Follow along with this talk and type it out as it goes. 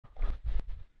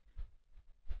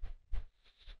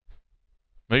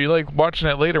Maybe you like watching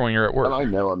it later when you're at And work. I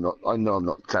know I'm not. I know I'm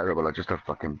not terrible. I just have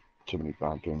fucking too many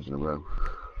bad games in a row.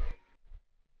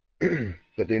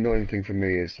 But the annoying thing for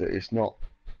me is that it's not.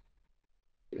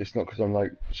 It's not because I'm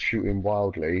like shooting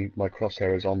wildly. My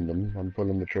crosshair is on them. I'm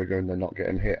pulling the trigger and they're not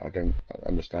getting hit. I don't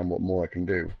understand what more I can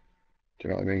do. Do you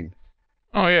know what I mean?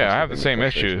 Oh yeah, That's I the have the thing that same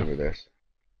frustrates issue. me with this.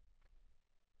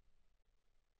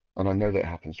 And I know that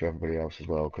happens to everybody else as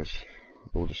well because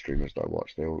all the streamers that I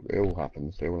watch, it all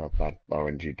happens. They all have bad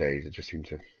RNG days. It just seems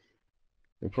to.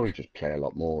 They probably just play a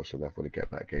lot more, so therefore they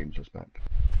get better games respect.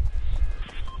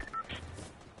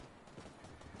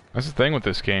 That's the thing with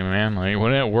this game, man. Like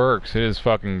when it works, it is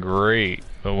fucking great.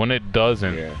 But when it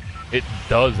doesn't, Yeah. it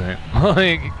doesn't.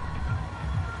 Like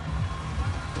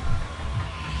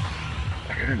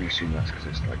I can only assume that's because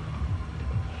it's like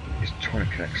it's trying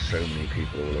to connect so many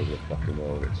people all over the fucking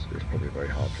world. It's probably very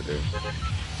hard to do.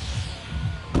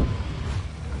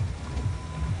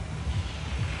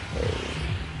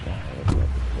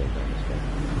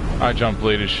 I jumped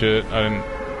late as shit. I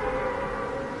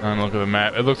didn't look at the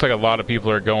map. It looks like a lot of people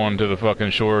are going to the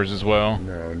fucking shores as well.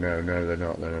 No, no, no, they're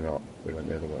not. No, they're not. We went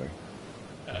the other way.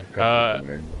 There's a couple Uh,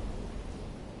 coming in.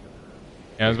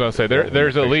 yeah, I was about to say A lot of them are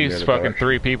there's at facing the least other fucking direction.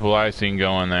 3 people I've seen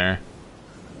going there.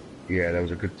 Yeah, there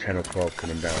was a good 10 or 12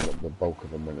 coming down, but the bulk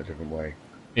of them went a different way.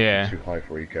 I'm Yeah. too high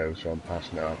for eco, so I'm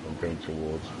passing it up. I'm going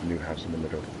towards the new house in the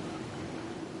middle.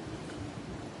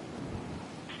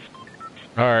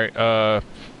 All right.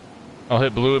 I'll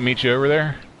hit blue and meet you over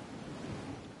there.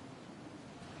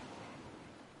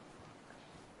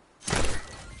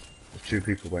 Two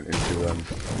people went into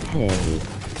Hey.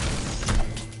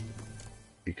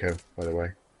 eco, by the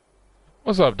way.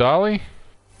 What's up, Dolly?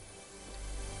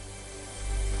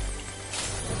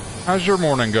 How's your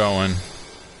morning going?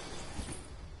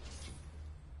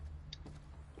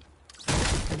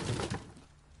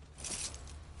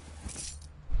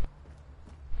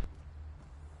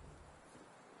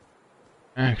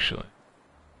 Actually.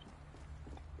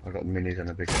 I got minis and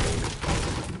a big shield.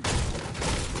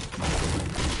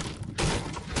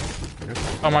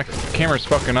 Oh, my camera's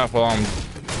fucking up while I'm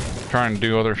trying to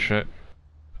do other shit.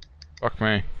 Fuck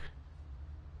me.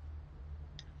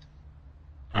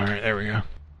 Alright, there we go.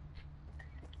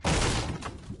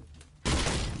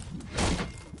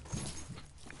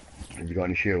 Have you got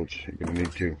any shields? You're gonna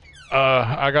need two.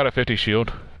 I got a 50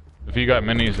 shield. If you got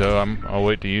minis though, I'll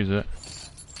wait to use it.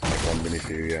 One mini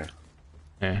for you, yeah.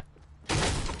 Yeah.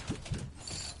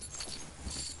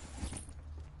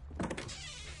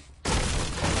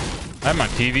 I had my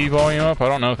TV volume up. I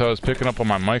don't know if I was picking up on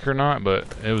my mic or not, but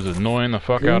it was annoying the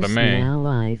fuck out of me. Now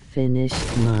I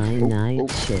finished my night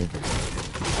shift.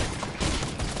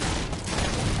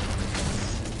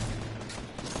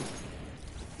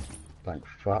 Thank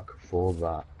fuck for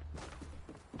that.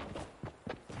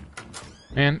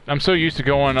 Man, I'm so used to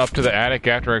going up to the attic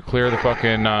after I clear the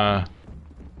fucking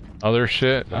other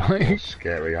shit. That's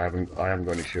scary. I haven't got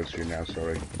any shields for you now,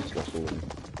 sorry. Just lost all of them.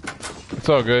 It's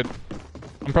all good.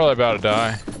 I'm probably about to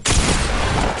die.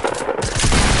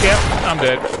 Yep, I'm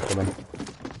dead.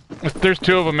 There's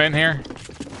 2 of them in here.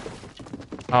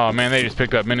 Oh man, they just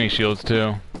picked up mini shields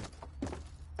too.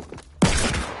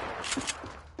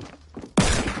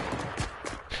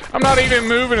 I'm not even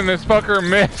moving and this fucker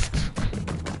missed.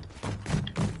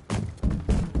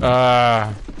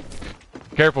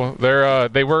 Careful.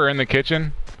 They were in the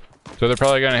kitchen. So they're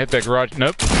probably gonna hit that garage.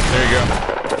 Nope. There you go.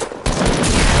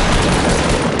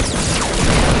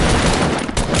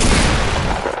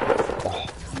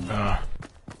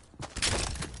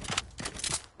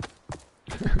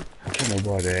 I don't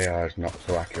know why the AI is not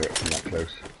so accurate from that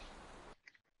close.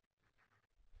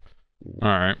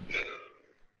 Alright.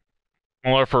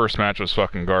 Well, our first match was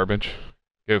fucking garbage.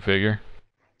 Go figure.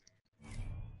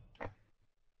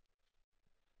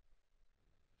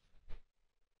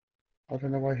 I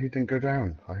don't know why he didn't go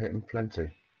down. I hit him plenty.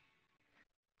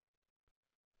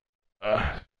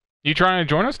 You trying to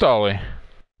join us, Dolly?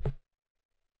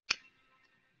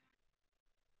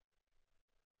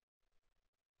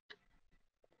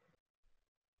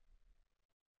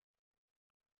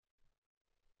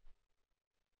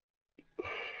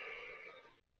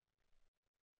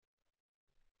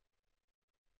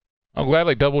 I'll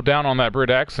gladly double down on that Brit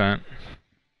accent.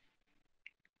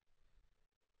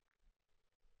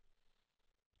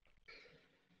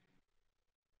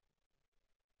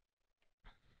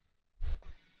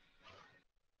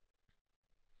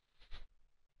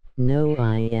 No,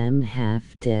 I am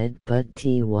half dead, but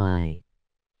TY.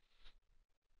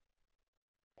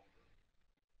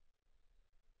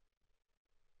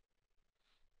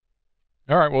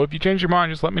 Alright, well, if you change your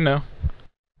mind, just let me know.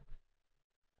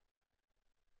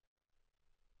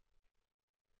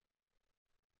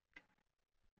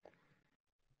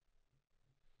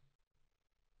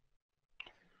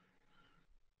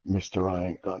 Mister, I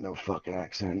ain't got no fucking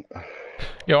accent.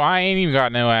 Yo, I ain't even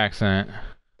got no accent.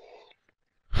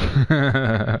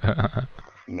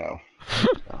 No. No.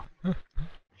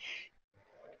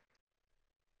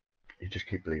 You just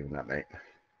keep believing that, mate.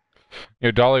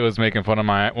 Yo, Dolly was making fun of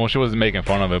my... Well, she wasn't making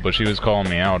fun of it, but she was calling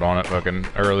me out on it fucking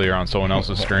earlier on someone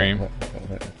else's stream.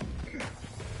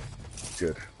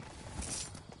 Good.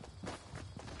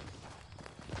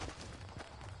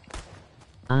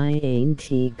 I ain't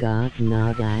he got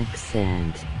not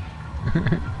accent.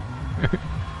 Right,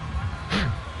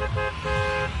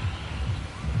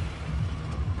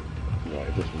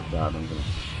 if this was bad, I'm gonna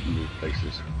move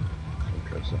places. Come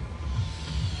closer.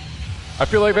 I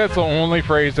feel like that's the only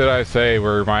phrase that I say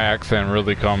where my accent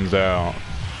really comes out.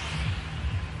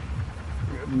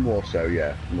 More so,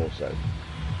 yeah, more so.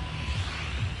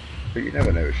 But you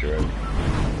never notice your own.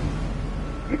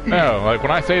 No, like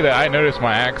when I say that, I notice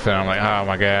my accent. I'm like, oh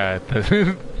my god.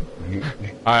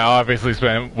 I obviously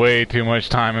spent way too much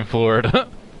time in Florida.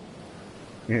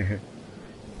 Yeah.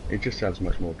 It just sounds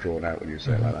much more drawn out when you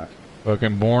say it like that.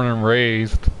 Fucking born and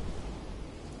raised.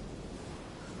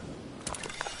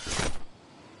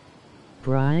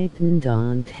 Brighton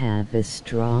don't have a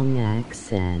strong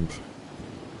accent.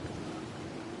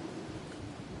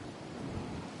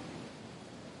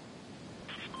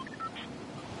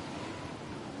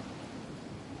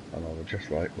 Oh no, we're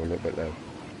just right, we're a little bit low.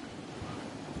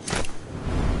 I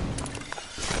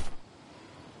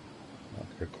have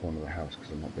to go corner of the house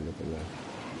because I might be a little bit low.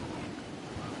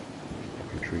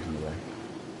 Fucking trees in the way.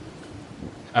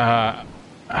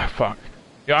 Fuck.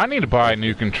 Yeah, I need to buy a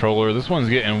new controller. This one's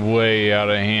getting way out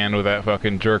of hand with that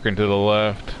fucking jerking to the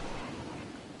left.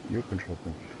 Your control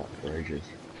can fuck for ages.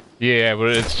 Yeah, but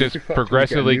it's just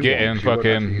progressively getting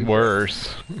fucking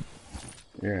worse.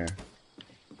 Yeah.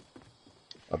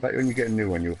 I bet when you get a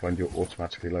new one, you'll find you're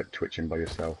automatically like twitching by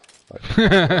yourself. Like,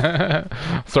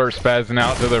 start spazzing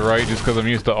out to the right just because I'm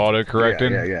used to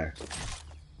auto-correcting. Yeah.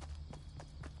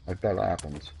 I bet that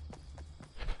happens.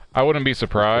 I wouldn't be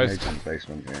surprised.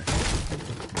 Basement, yeah.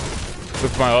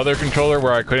 With my other controller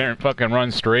where I couldn't fucking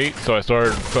run straight, so I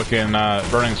started fucking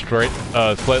running straight,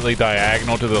 slightly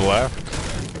diagonal to the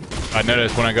left. I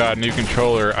noticed when I got a new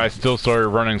controller, I still started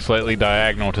running slightly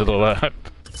diagonal to the left.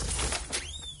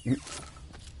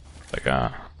 Like,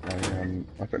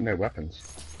 I've got no weapons.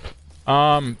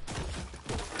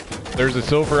 There's a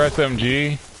silver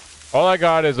SMG. All I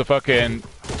got is a fucking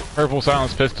purple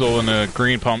silenced pistol and a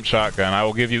green pump shotgun. I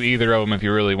will give you either of them if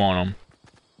you really want them.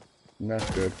 That's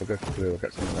good. I'll go for blue. I'll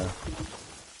get some there.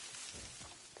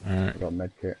 Alright. I've got a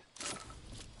med kit.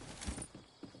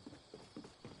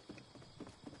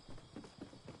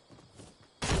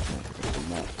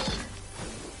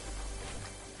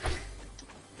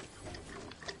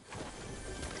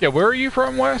 Yeah, where are you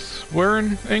from, Wes? Where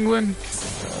in England?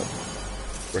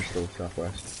 Bristol,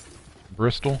 southwest.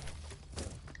 Bristol?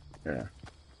 Yeah.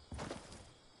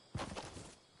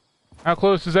 How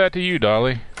close is that to you,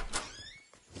 Dolly?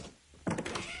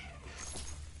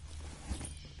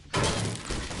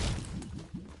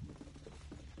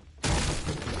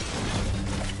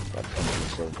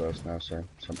 First now, so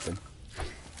something.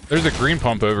 There's a green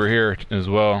pump over here as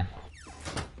well.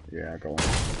 Yeah, go on.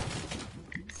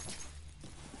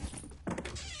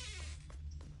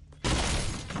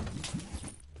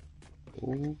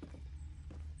 Ooh.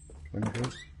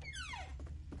 Windows.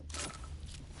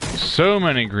 So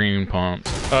many green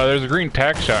pumps. There's a green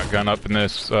tac shotgun up in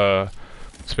this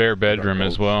spare bedroom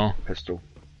as well. Pistol.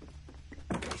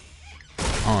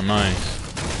 Oh, nice.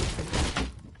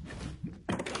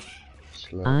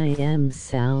 I am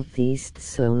southeast,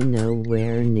 so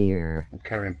nowhere near. I'm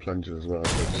carrying plungers as well,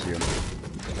 so I can see them.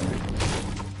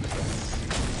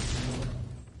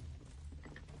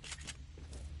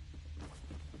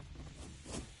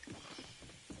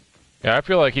 Yeah, I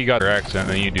feel like he got her accent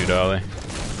than you do, Dolly.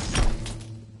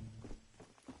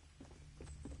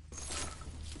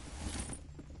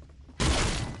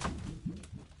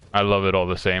 I love it all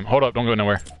the same. Hold up, don't go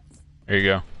nowhere. There you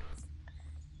go.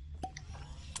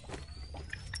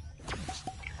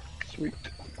 Sweet.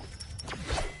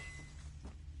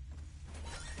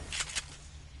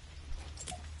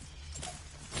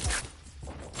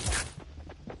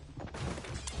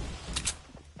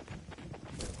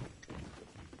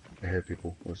 I hear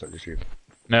people. Or is that just you?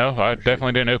 No, I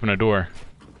definitely didn't open a door.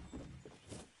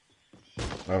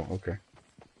 Oh, okay.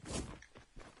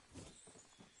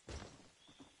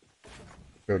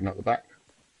 Building up the back.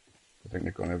 I think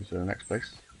they've gone over to the next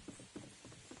place.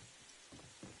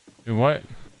 Do what?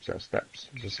 Set of steps.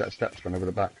 There's a set of steps going over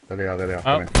the back. There they are, there they are. Oh.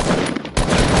 Coming.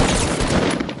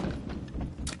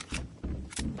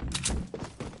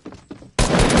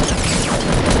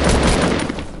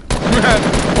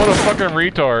 What a fucking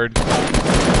retard.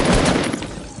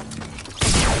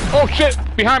 Oh shit!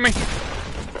 Behind me!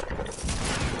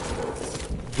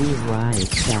 Be right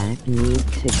back, need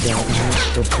to get out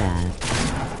the back.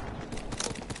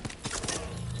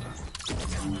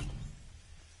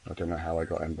 I don't know how I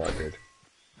got in, but I did.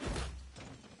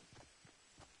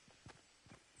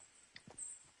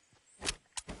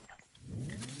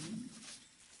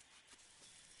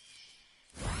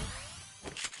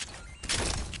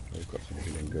 We've got some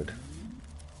healing good.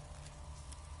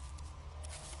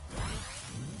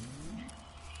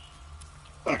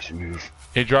 Actually move.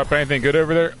 Did you drop anything good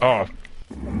over there? Oh.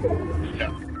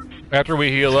 Yeah. After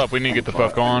we heal up, we need to get the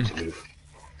fuck on.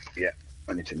 Yeah,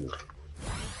 I need to move.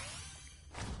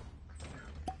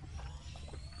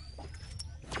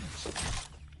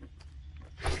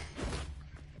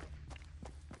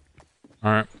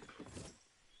 Alright.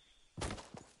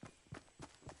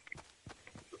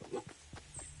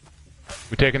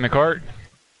 We taking the cart?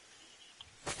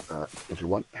 If you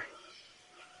want.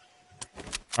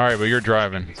 Alright, but you're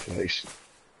driving. It's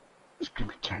gonna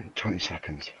be 20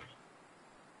 seconds.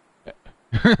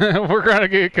 We're gonna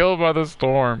get killed by the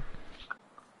storm.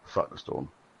 Fuck the storm.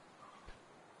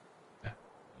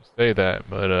 Say that,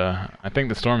 but I think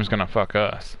the storm's gonna fuck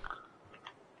us.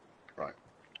 Right.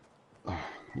 Oh,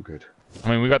 I'm good. I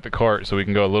mean, we got the cart, so we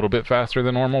can go a little bit faster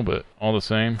than normal, but all the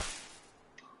same.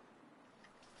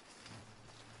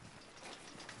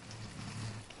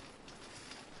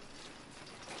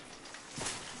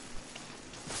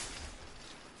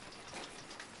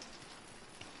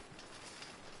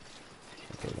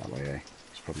 I'll go that way, eh?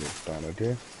 It's probably a bad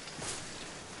idea.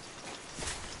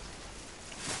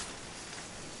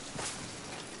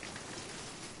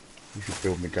 You should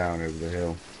build me down over the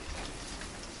hill.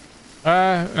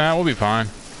 Nah, we'll be fine.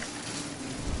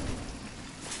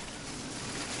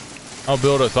 I'll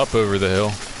build us up over the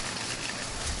hill.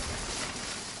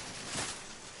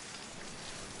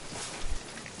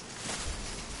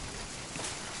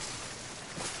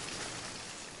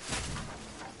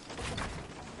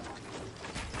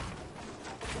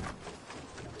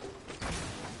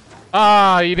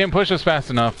 Ah, you didn't push us fast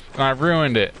enough. I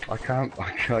ruined it. I can't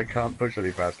push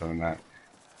any faster than that.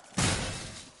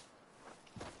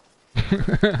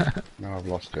 Now I've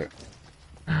lost it.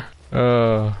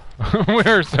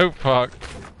 We're so fucked.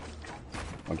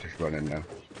 I'm just running now.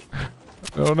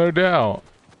 Oh, no doubt.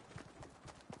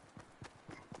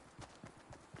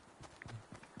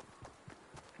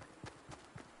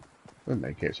 We'll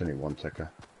make it, it's only one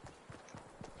ticker.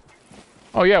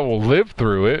 Oh yeah, we'll live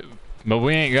through it, but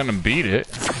we ain't gonna beat it.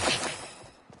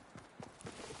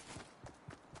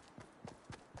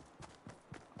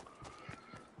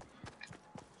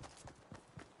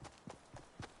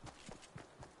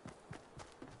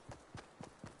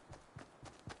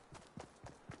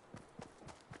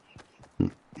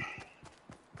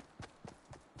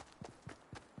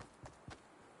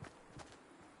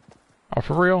 Oh,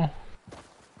 for real?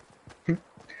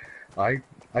 I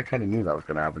kind of knew that was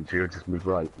going to happen to you. I just moved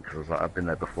right because I was like, I've been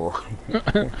there before.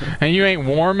 And you ain't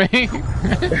warming? I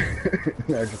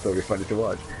just thought it'd be funny to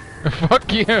watch.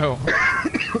 Fuck you.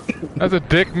 That's a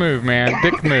dick move, man.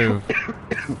 Dick move.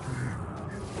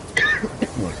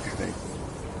 Oh, excuse me.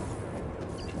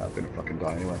 I'm going to fucking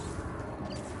die anyway.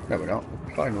 No, we're not.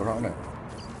 We're fine, we're on it.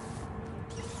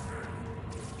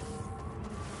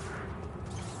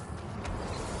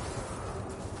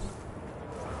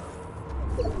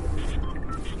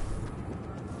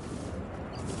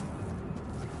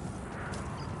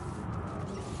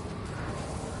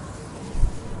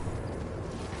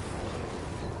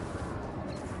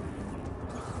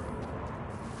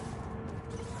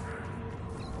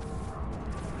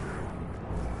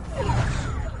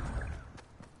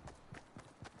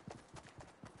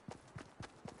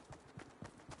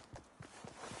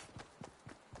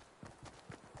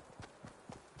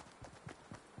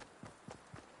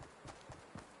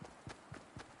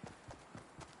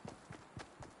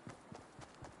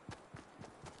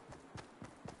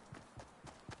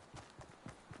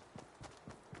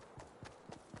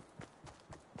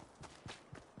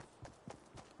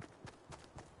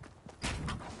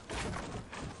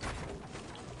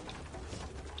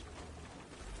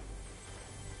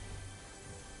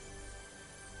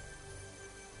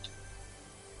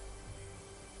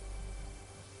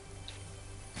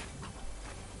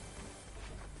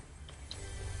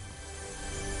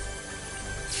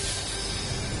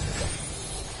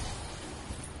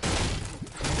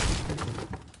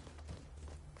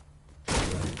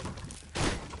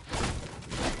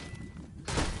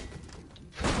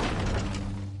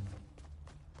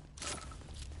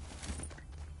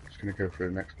 Going to go through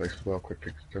the next place as well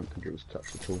quickly because I don't think it was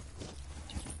touched at all.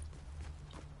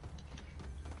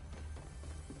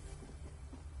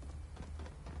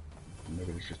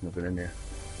 There's just nothing in here.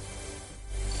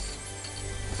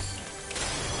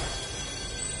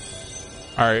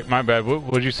 Alright, my bad.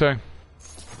 What'd you say?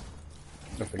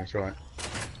 Nothing, it's alright.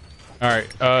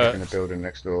 Alright, In the building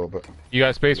next door, but... you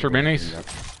got space for minis?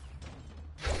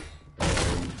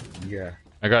 Yeah.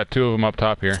 I got 2 of them up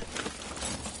top here.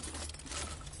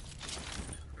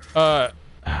 I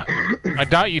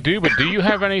doubt you do, but do you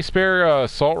have any spare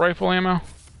assault rifle ammo?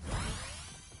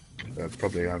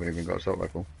 Probably haven't even got assault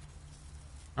rifle.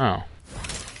 Oh.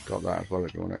 Got that as well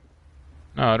if you want it.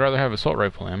 No, I'd rather have assault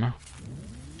rifle ammo.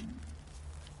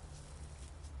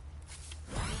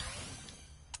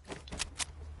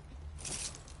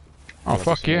 Oh,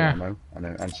 fuck yeah. Ammo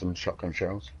and some shotgun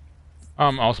shells.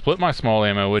 I'll split my small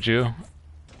ammo, would you?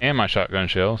 And my shotgun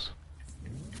shells.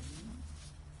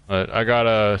 But I got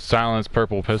a silenced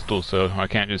purple pistol, so I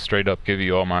can't just straight up give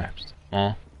you all my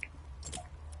small.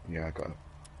 Yeah, I got a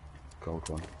gold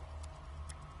one. I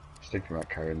was thinking about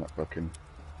carrying that fucking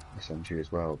SMG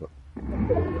as well, but...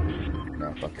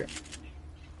 no, fuck it.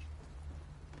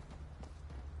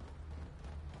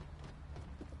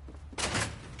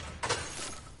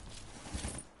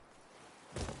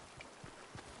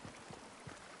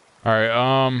 Alright,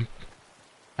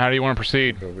 how do you want to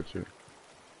proceed? Over to...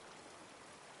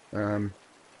 I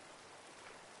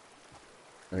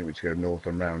think we just go north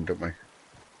and round, don't we?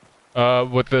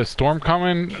 With the storm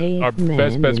coming, our Caveman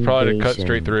best bet's probably to cut invasion.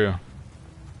 straight through.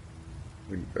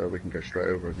 We can go straight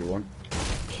over if you want.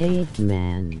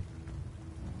 Caveman.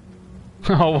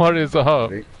 Oh, what is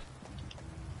up? Ready?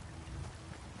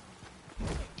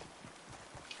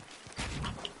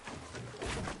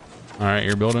 Alright,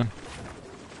 you're building.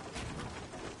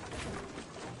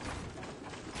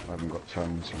 I haven't got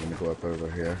tons, so I'm going to go up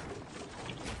over here.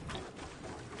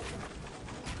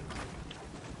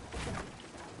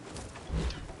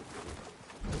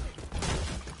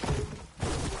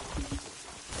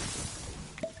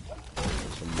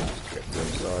 Some mats to get to the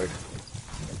inside.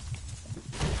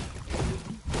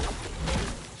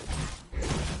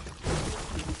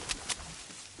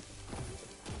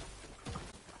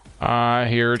 I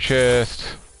hear a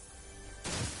chest.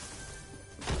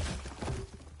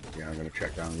 Yeah, I'm going to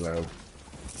check down low.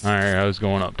 Alright, I was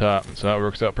going up top, so that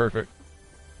works out perfect.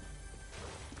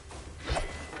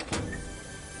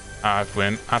 I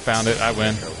win. I found it. I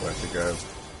win. Know where to go.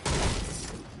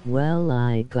 Well,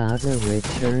 I gotta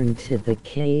return to the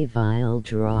cave. I'll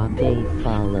drop a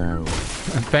follow.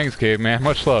 Thanks, Gabe, man.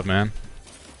 Much love, man.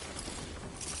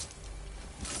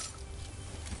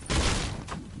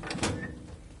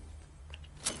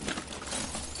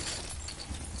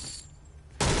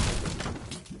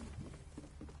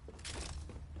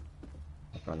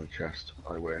 I found a chest.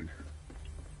 I win.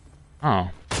 Oh.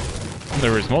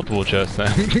 There was multiple chests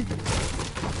then.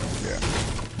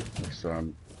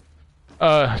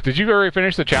 Yeah. Did you already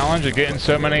finish the challenge of getting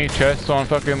so many chests on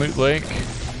fucking Loot Lake?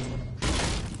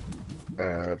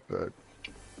 But...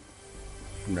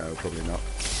 no, probably not.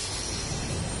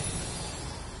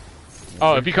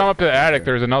 Oh, if you come up to the attic,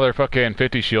 there's another fucking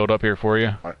 50 shield up here for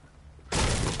you. I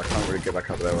can't really get back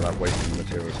up there without wasting the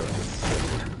materials.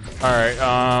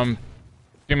 Alright,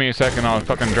 give me a second, I'll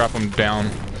fucking drop them down.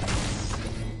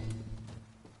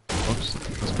 Oops,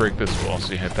 let's break this wall,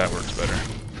 see if that works better.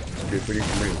 Dude, we need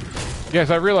to move. Yes,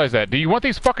 I realize that. Do you want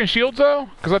these fucking shields, though?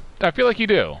 Because I feel like you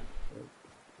do.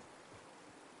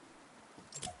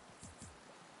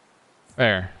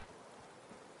 There.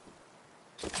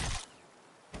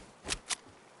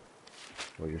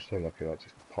 Well, you're so lucky that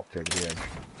just popped over the edge.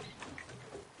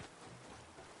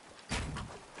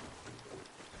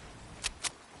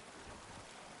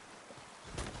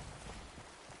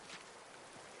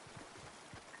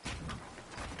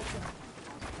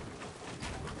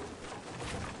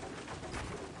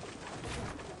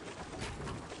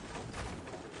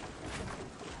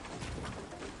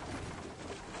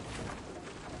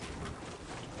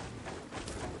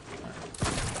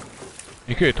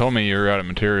 You could have told me you were out of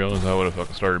materials, I would have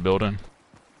fucking started building.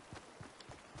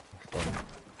 Fun.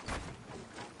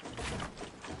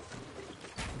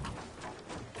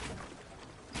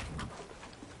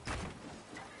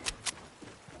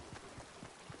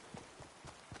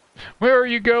 Where are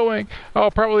you going? Oh,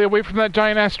 probably away from that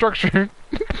giant ass structure.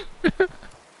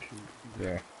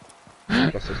 Yeah.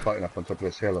 Plus there's fighting up on top of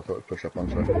this hill, I thought I'd push up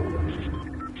onto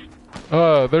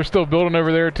it. They're still building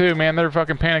over there too, man. They're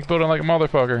fucking panic building like a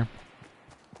motherfucker.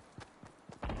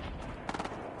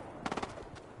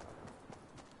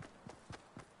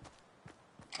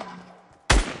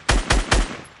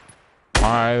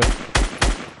 Five.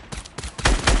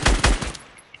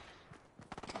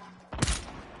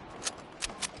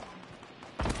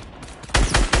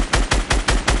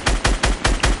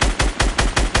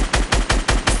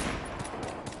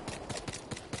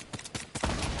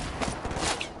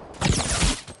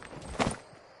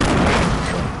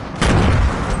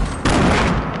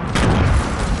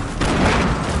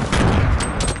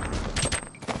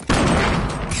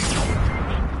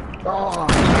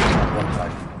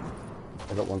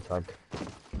 time.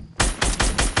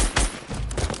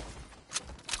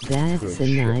 That's Good a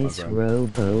shit, my nice friend.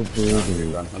 robo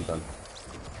booty. I'm done.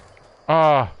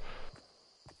 Ah!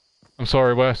 I'm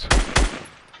sorry, Wes.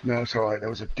 No, it's alright. There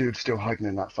was a dude still hiding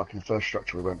in that fucking first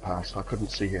structure we went past. I couldn't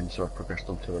see him, so I progressed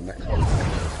on to the next one.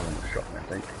 Someone shot me, I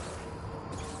think.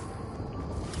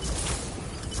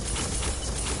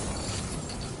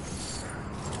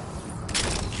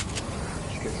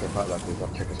 Just get so back that dude.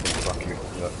 That ticker's gonna fuck you.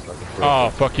 That's like the Oh,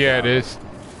 fuck yeah, it is.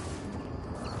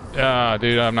 Ah,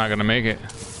 dude, I'm not gonna make it.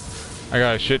 I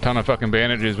got a shit ton of fucking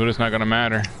bandages, but it's not gonna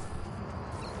matter.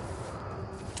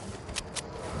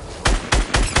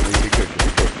 You'll be good, you'll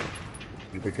be good.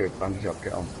 You'll be good. Bandage up,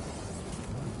 get on.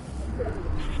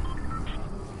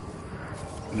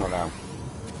 Not now.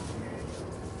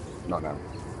 Not now.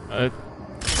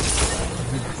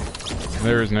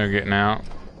 There is no getting out.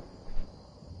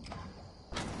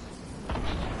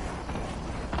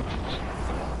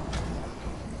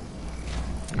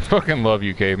 I fucking love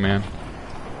you, caveman.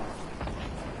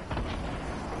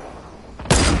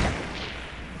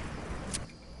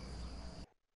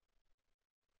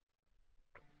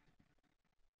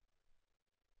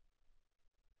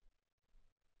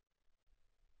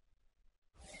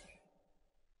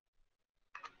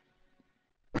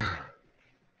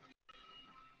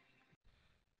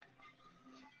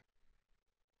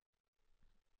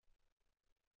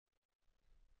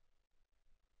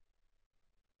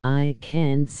 I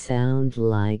can sound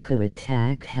like a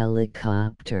attack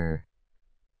helicopter.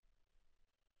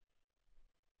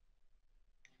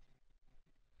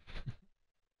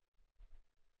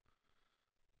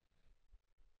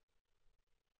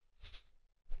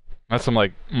 That's some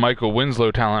like Michael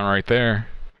Winslow talent right there.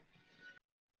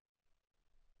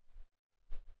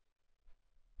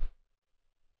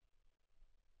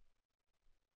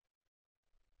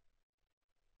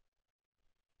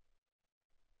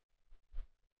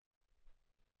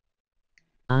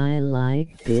 I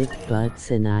like big butts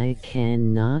and I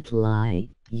cannot lie.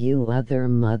 You other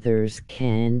mothers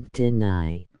can't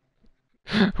deny.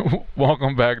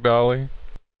 Welcome back, Dolly.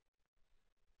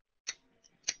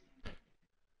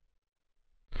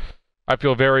 I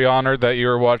feel very honored that you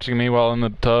were watching me while in the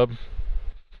tub.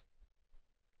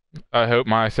 I hope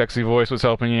my sexy voice was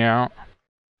helping you out.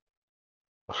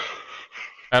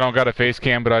 I don't got a face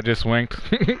cam, but I just winked.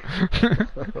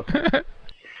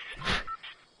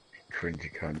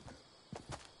 Cringy cunt.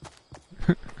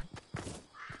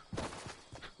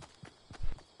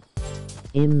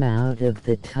 I'm out of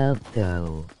the tub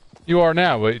though. You are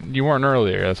now, but you weren't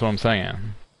earlier, that's what I'm saying.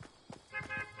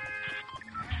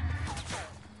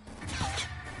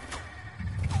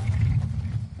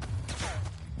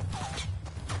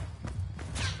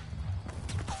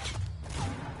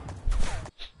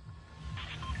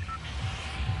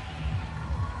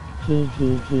 Hee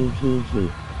hee hee hee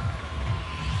hee.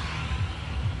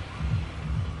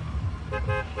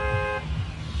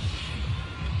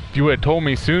 If you had told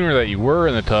me sooner that you were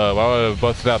in the tub, I would have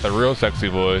busted out the real sexy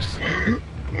voice.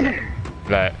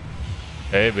 That,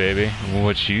 hey baby,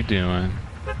 what you doing?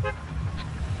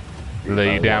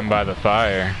 Lay you down by the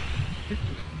fire.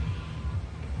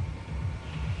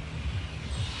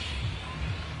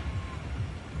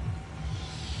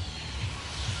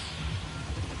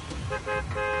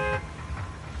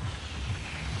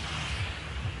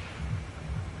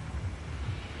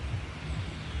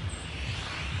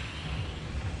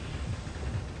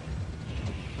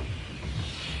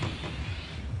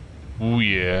 Ooh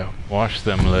yeah, wash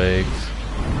them legs.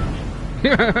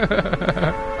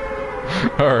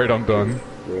 Alright, I'm done.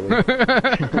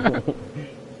 Really?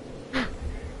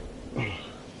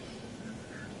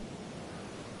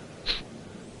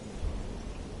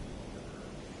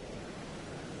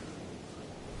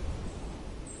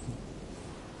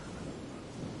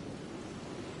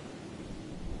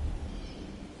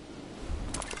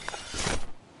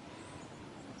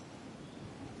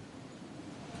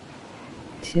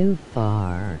 Too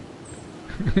far.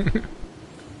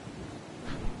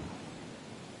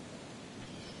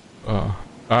 Oh,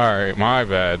 alright, my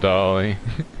bad, Dolly.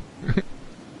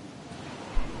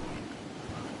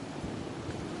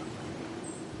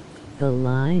 The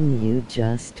line you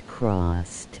just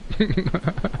crossed.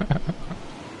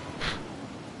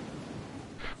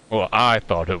 Well, I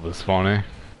thought it was funny.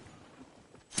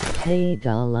 Hey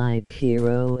Dolly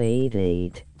Piro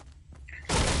 88.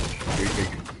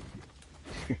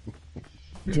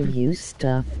 Do you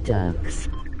stuff ducks?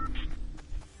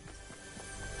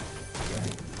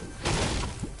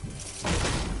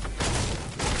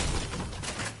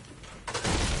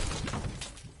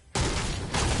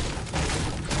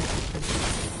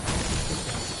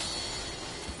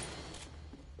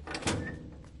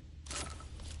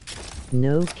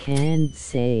 No can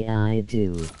say I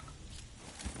do.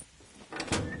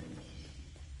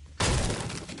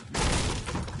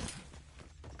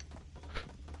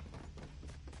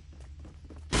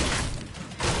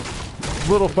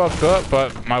 A little fucked up,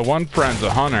 but my one friend's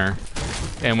a hunter,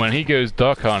 and when he goes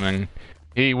duck hunting,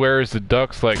 he wears the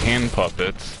ducks like hand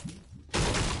puppets.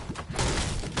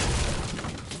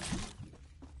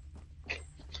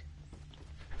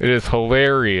 It is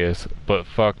hilarious, but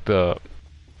fucked up.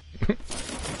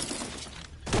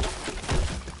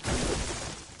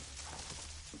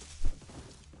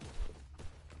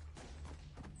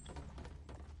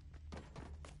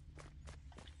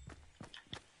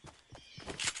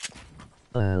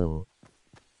 Oh.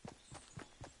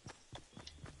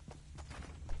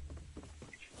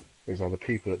 There's either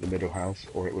people at the middle house,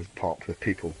 or it was parked with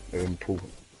people in the pool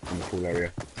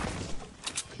area.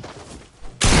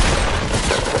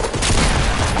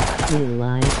 He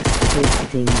likes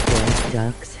twisting dead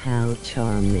ducks, how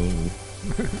charming.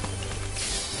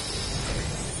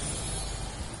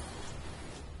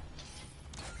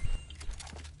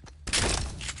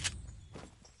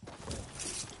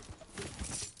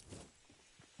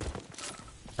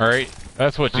 Alright,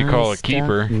 that's what you call a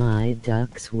keeper. I stuck my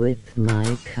ducks with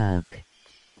my cuck.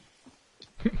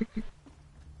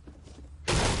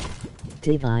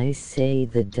 Did I say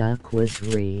the duck was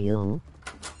real?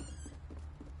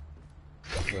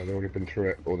 Well, they've already been through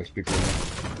it. All there's people in there.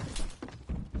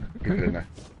 People in there.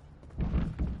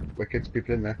 Wickeds,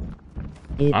 people in there.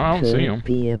 It I don't see 'em. could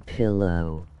be a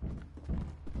pillow.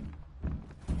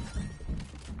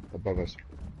 Above us.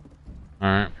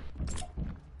 Alright.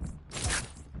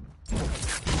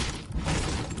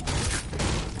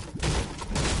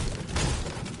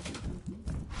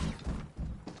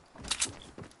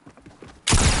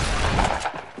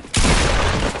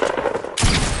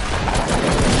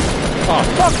 Oh,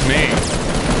 fuck me!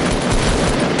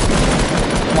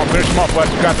 Come on, finish him off, Wes.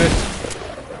 You got this.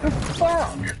 The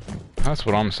fuck? That's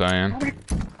what I'm saying.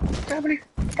 How many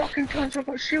fucking times have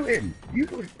I got shooting? You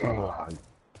do it. Oh.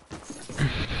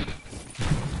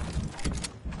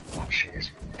 That shit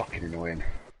is fucking annoying.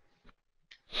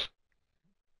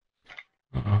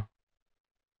 Uh-oh.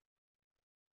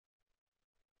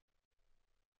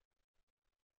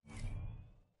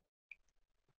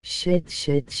 Shit.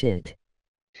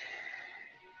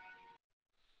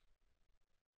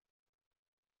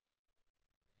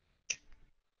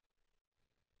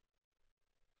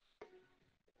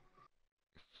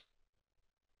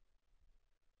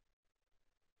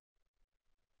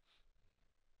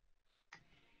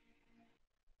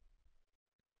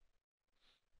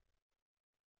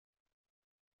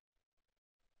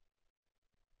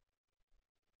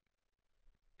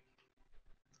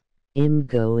 I'm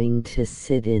going to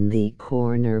sit in the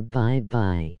corner,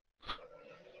 bye.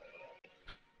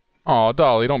 Aw,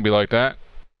 Dolly, don't be like that.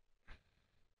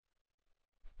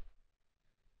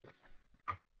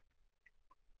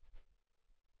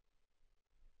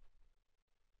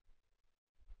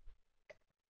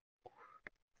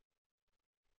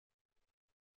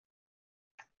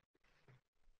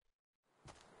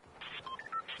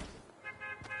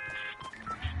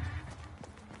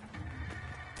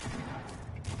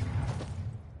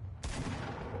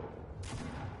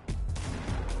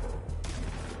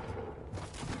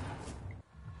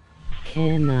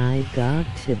 Can I got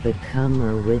to become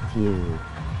her with you?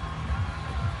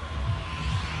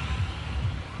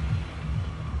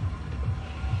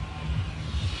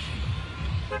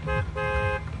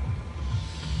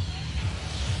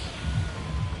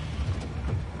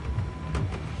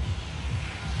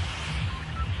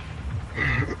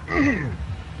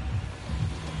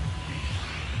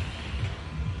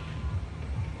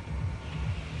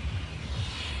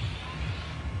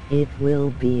 It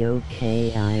will be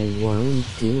okay, I won't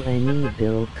do any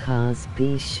Bill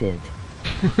Cosby shit.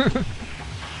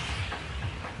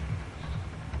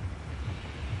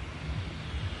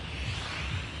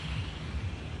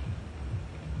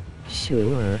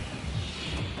 Sure.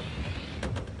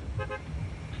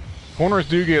 Corners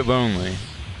do get lonely.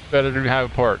 Better to have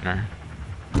a partner.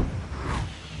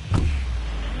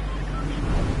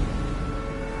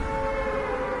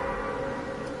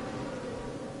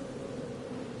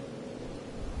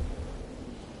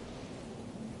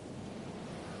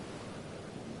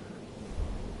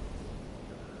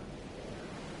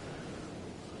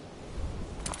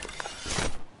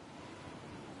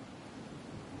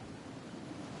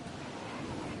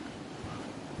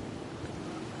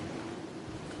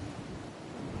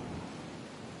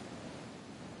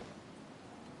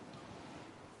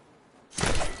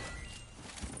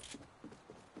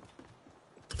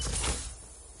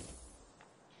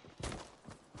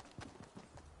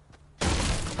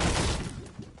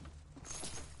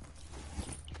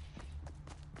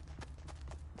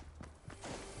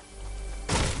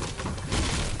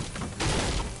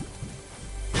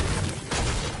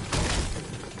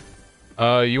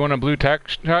 You want a blue tack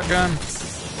shotgun?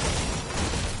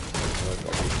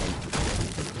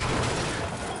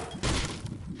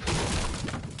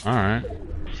 Alright.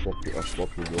 I'll swap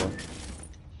you one.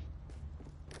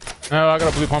 No, I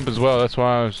got a blue pump as well. That's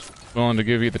why I was willing to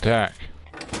give you the tack.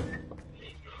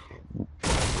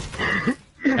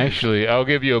 Actually, I'll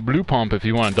give you a blue pump if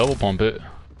you want to double pump it.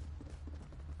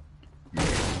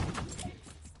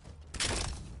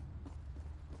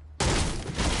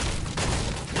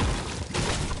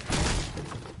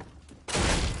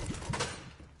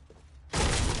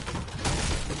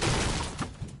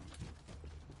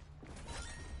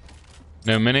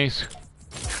 No minis?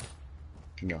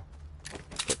 No.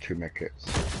 Got 2 med kits.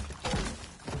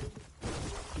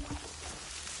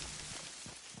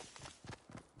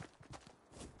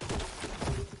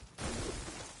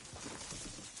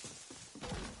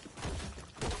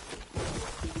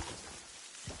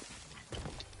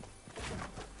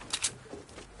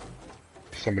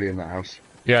 Somebody in that house.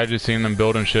 Yeah, I just seen them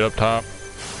building shit up top.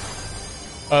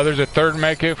 There's a third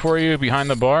med kit for you behind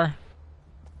the bar.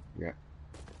 Yeah.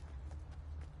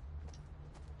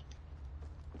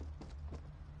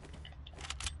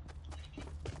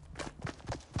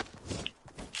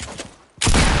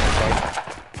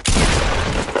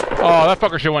 Oh, that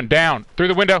fucker shit went down. Through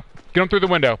the window. Get him through the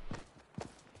window.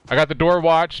 I got the door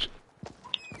watched.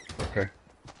 Okay.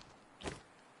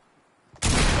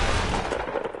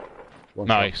 One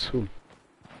Nice. shot. Cool.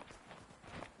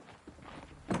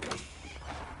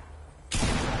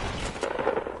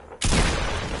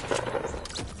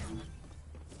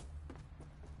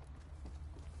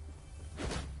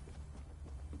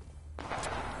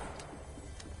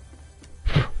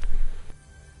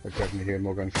 I definitely hear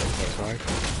more gunshots outside.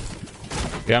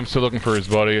 Yeah, I'm still looking for his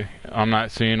buddy. I'm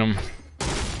not seeing him. I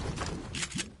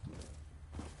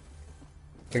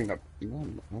think that... No.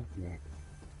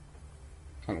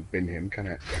 Can't have been him, can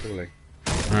it? Surely.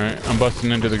 Alright, I'm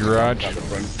busting into the garage. At the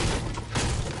front.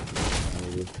 To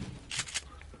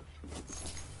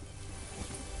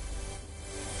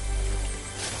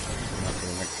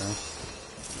the next house.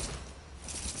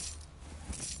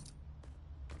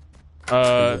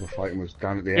 The fighting was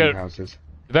down at the end houses.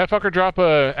 Did that fucker drop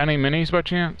any minis by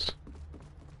chance?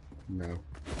 No.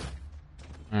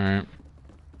 Alright.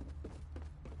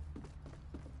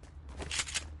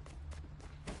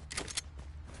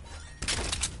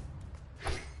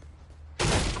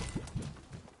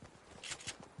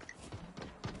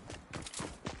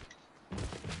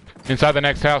 Inside the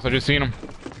next house, I just seen him.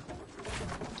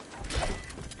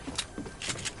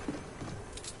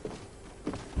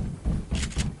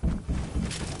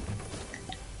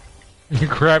 You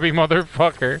crabby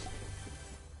motherfucker.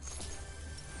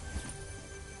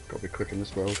 Gotta be quick in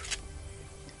this world.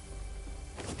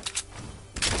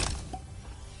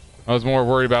 I was more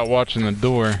worried about watching the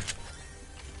door.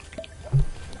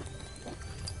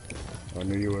 I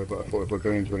knew you were, but I thought if we're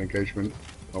going into an engagement,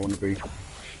 I want to be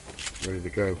ready to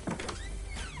go.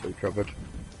 Fully covered.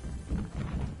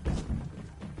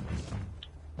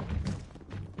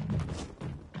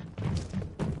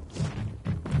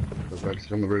 The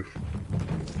beds on the roof.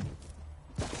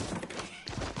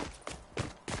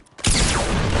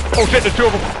 Oh shit, there's 2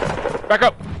 of them! Back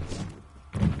up!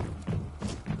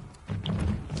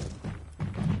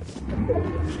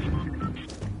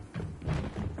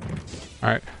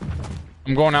 Alright.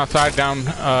 I'm going outside down,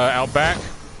 out back.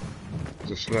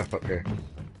 There's a slurp up here.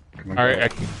 Come on,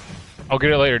 Alright, I'll get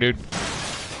it later, dude.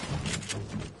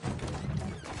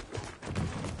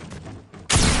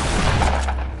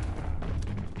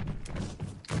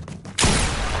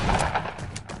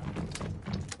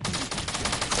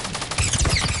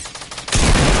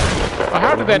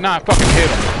 How did that not fucking hit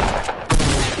him?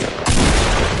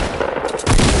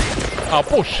 Oh,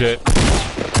 bullshit.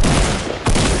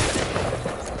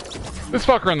 This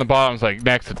fucker in the bottom's like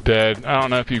next to dead. I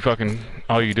don't know if you fucking...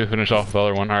 Oh, you did finish off the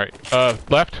other one. Alright.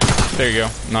 Left? There you go.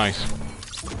 Nice.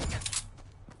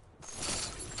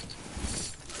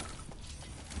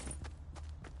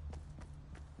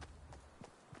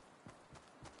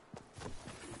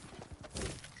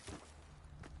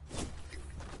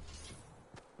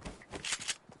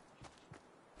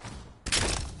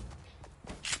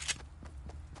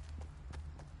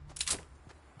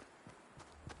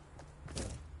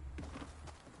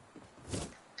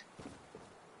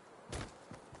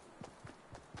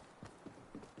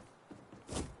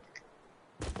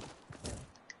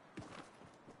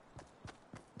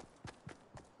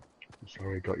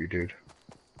 Sorry, got you, dude.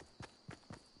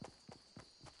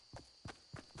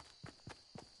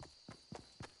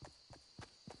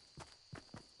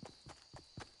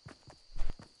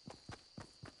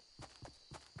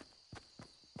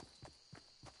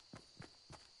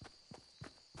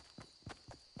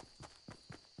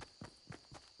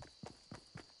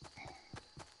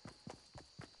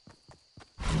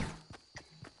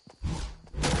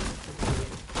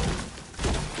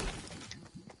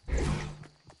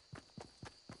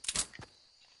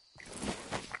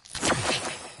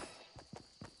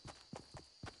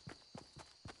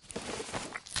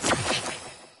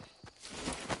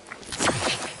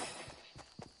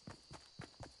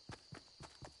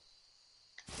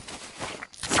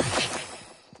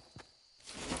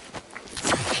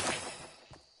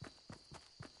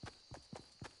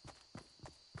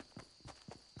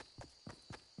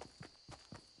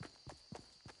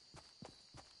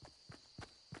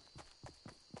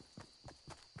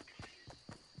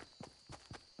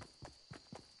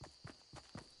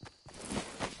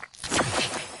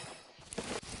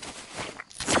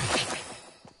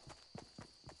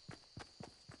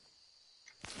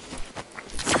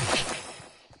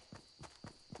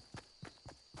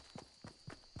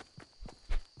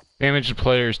 Damage to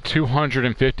players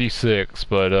 256,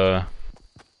 but I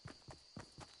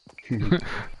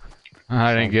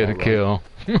didn't get a kill.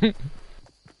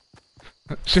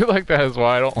 Shit like that is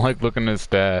why I don't like looking at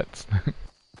stats.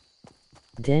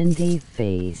 Dendy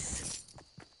face.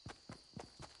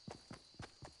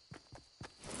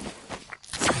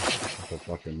 The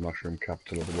fucking mushroom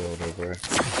capital of the world over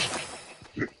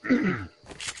here.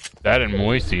 That in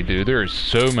Moisty, dude. There are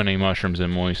so many mushrooms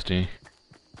in Moisty.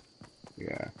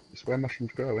 Yeah, it's where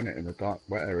mushrooms grow, isn't it? In the dark,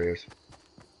 wet areas.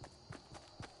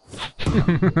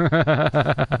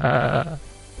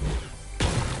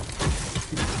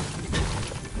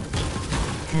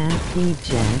 Happy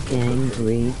Jack,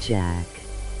 Angry Jack.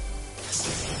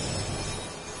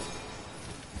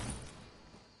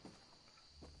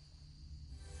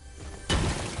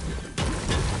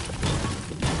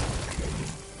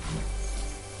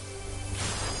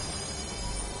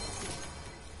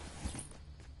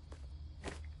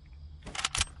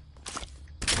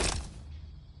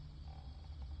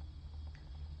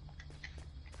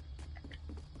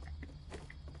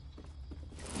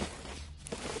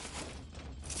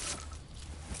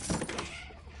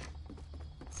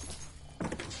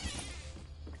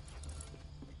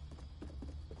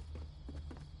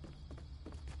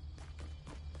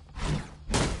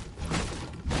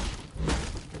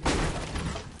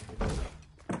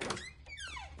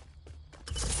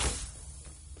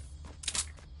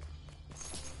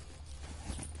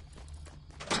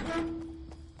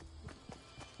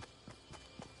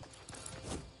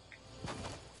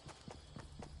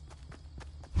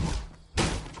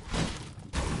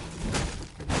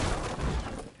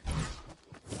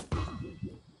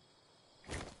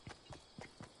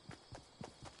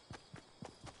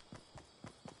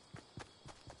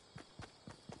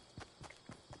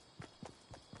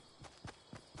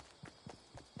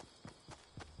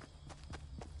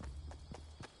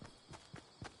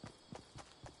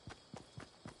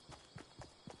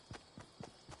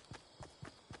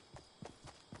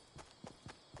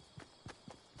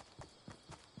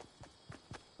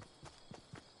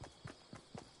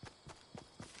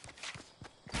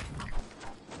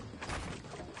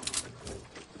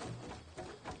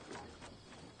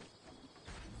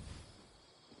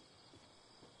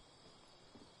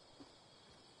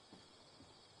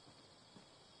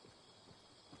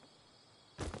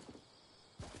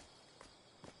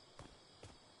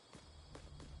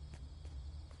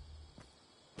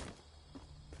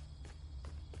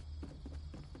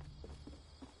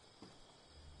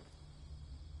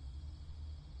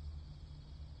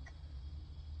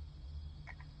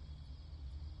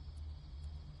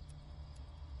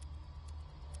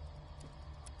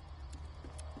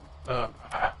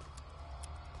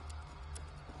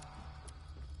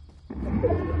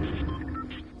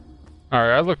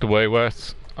 Alright, I looked away,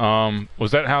 Wes.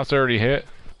 Was that house already hit?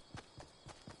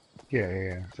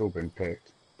 Yeah. It's all been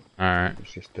picked. Alright.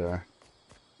 It's just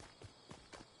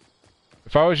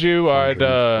If I was you, where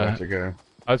to go.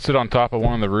 I'd sit on top of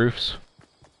one of the roofs.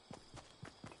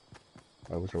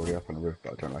 I was already up on the roof,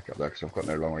 but I don't like it up there because I've got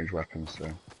no long range weapons, so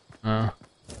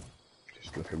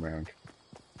just looking around.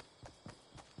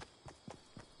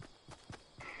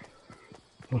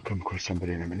 I'll come across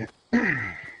somebody in a minute.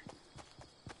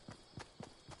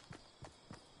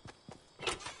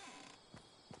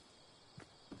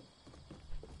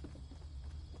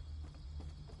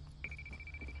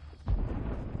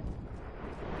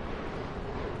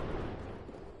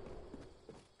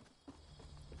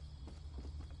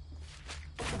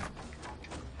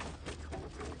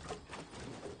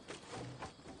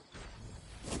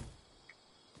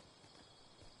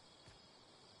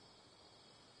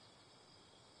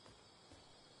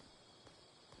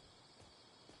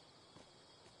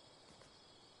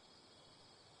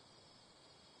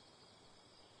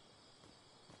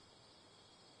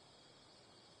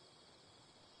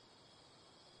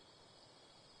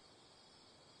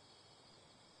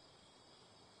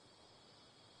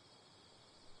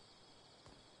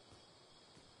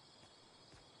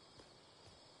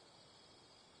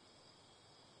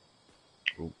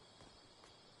 Cool.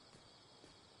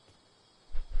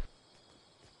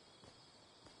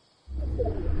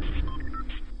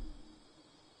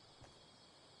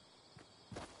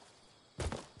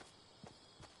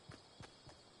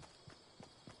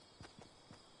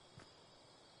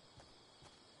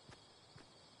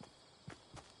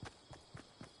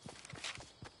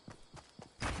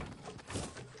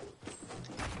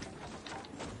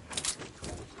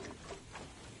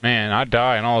 Man, I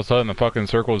die and all of a sudden the fucking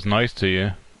circle's nice to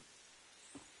you.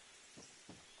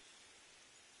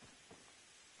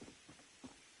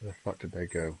 Where the fuck did they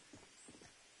go?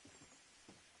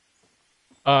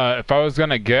 If I was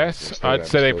gonna guess, I'd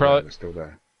say they probably. They're still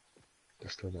there. They're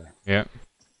still there. Yeah.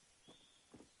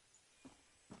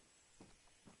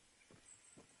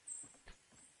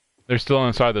 They're still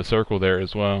inside the circle there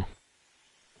as well.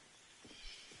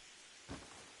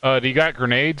 Do you got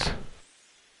grenades?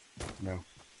 No.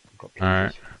 I've got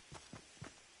Alright.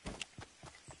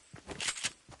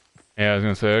 Yeah, I was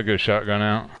gonna say, I'll go shotgun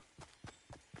out.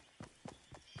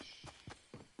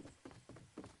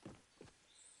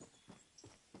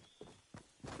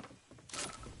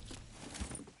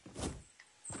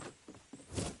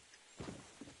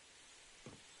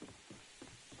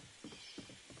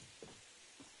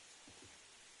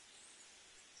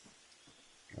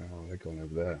 Oh, they're going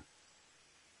over there.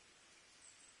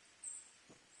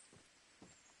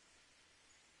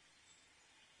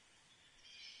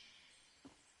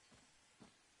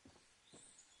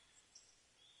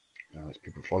 Now there's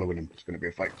people following him. It's going to be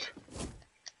a fight.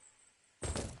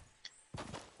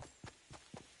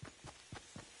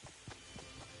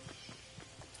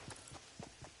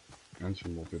 And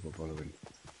some more people following.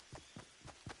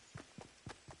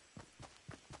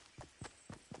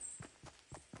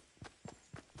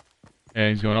 Yeah,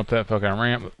 he's going up that fucking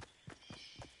ramp.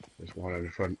 There's one over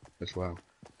front as well.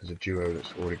 There's a duo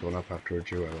that's already gone up after a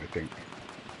duo, I think.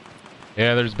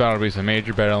 Yeah, there's about to be some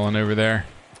major battling over there.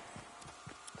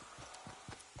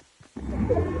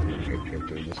 Keep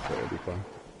doing this, but it'll be fine.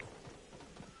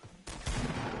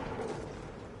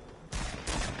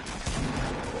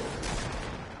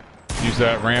 Use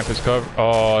that ramp as cover.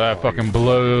 Oh, that fucking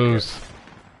blows.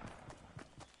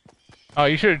 Oh,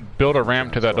 you should build a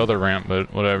ramp to that other ramp,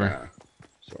 but whatever. Yeah,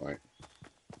 it's alright.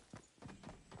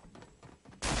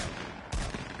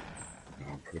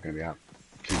 I'm probably going to be out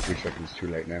 2-3 seconds too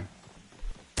late now.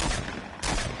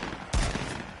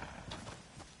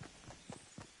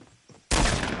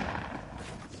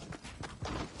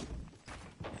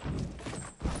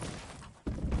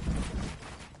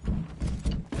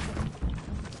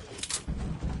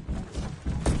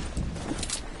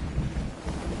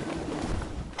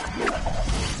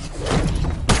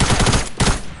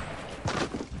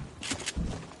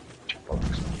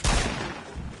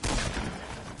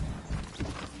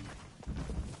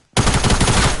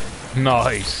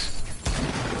 Nice.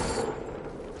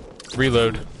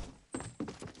 Reload.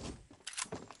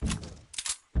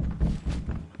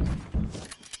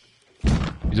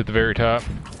 He's at the very top.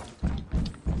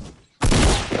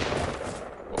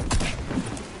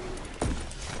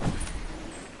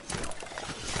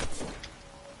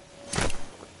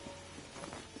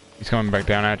 He's coming back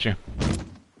down at you.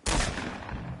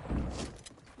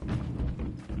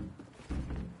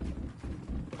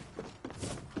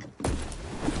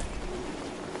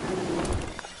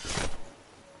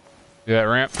 See that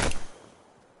ramp?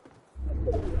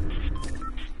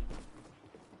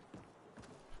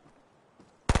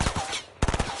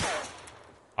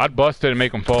 I'd bust it and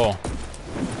make him fall.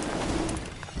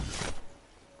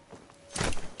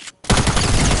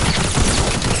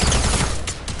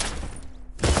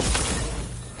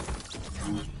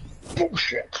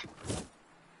 Bullshit!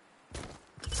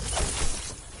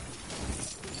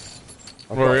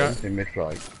 I've Where got we him at? in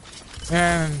mid-flight.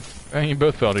 And you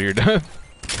both fell to your death.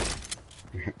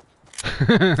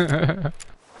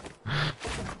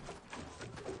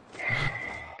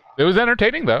 It was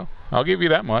entertaining, though. I'll give you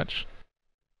that much.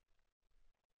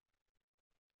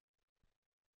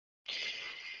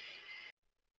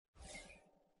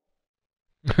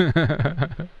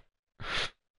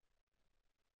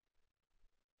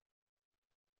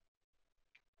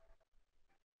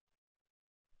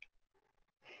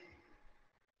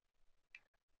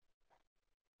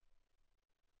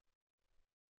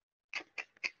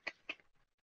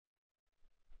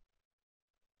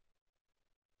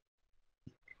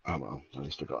 Oh well, at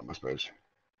least I got him, I suppose.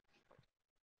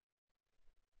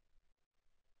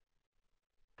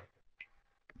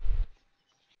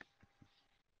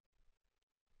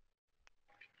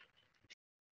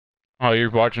 Oh,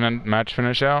 you're watching a match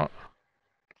finish out?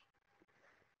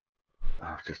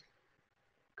 Just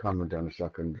calm them down a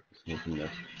second. Smoking this.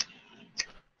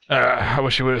 I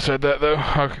wish you would have said that, though.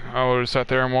 I would have sat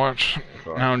there and watched.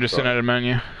 Right, Now I'm just sitting at a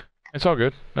menu. It's all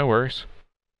good. No worries.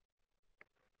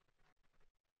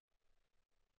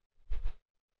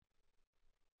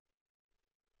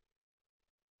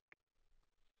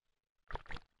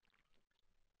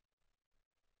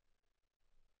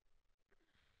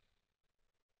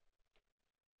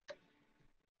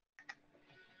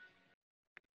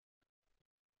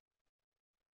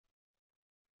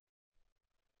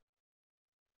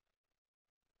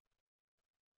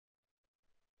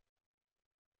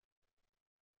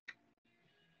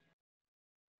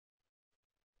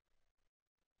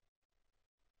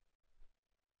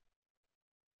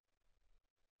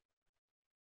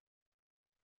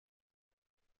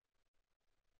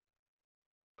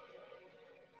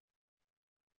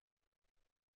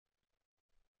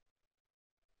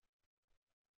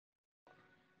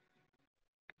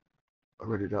 I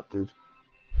read it up, dude.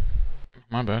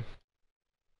 My bad.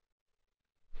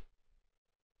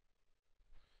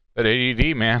 That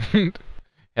ADD, man.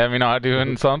 Have me not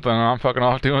doing something, and I'm fucking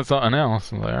off doing something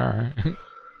else. I'm like, alright.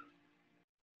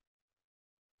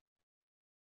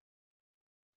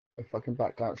 I fucking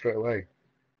backed out straight away.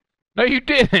 No, you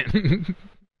didn't!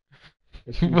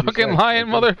 As soon You as you fucking said,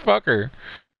 lying I did. motherfucker.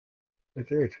 I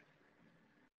did.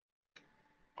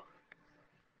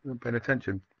 You weren't paying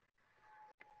attention.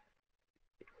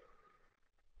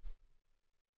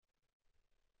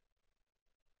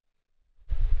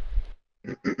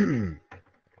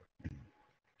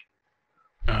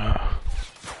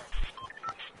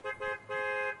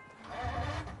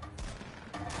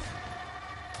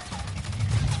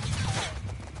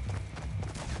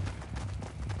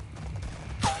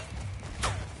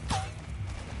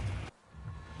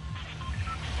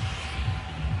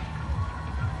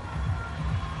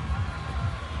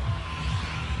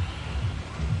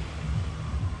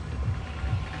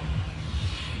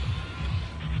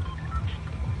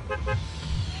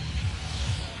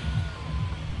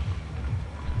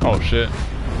 Oh shit.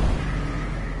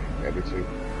 Yeah, me too.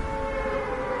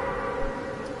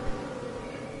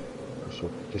 I'm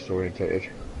so disorientated.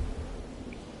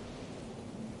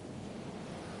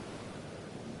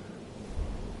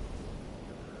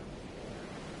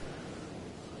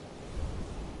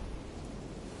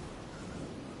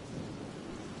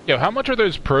 Yo, how much are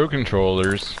those Pro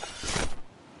controllers?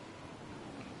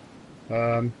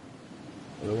 The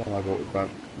one I bought was about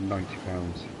 £90.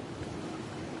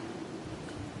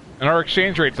 And our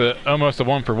exchange rate's almost a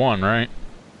 1-for-1, right?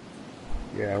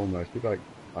 Yeah, almost. It'd be like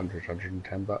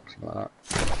 110 bucks, something like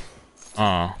that.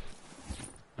 Oh.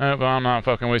 Well, I'm not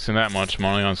fucking wasting that much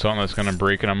money on something that's gonna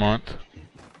break in a month.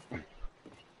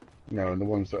 No, and the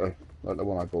ones that are, like the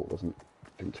one I bought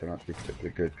didn't turn out to be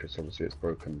particularly good because obviously it's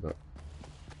broken, but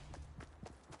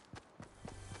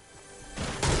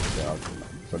yeah,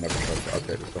 I never tried to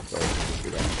update the software, just do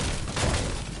that.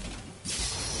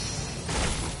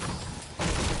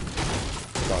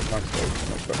 Well, it's nice though,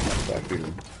 it's much better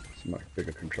feeling. It's a much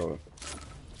bigger controller.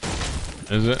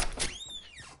 Is it?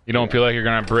 You don't feel like you're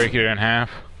gonna break it in half?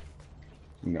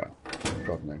 No,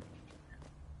 God no.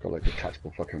 Got like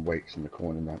detachable fucking weights in the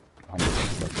corner and that. 100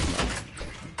 stuff.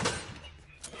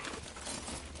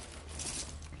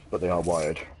 But they are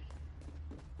wired.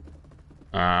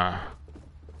 Ah.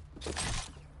 Like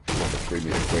a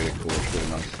 3-meter braided cord, it's really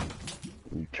nice.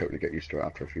 You totally get used to it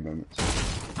after a few moments.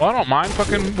 Well, I don't mind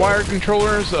fucking wired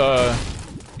controllers.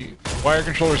 Wired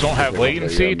controllers don't have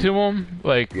latency to them,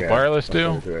 like yeah, wireless that's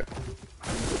why do. they do it.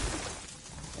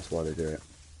 That's why they do it.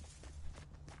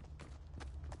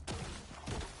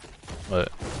 But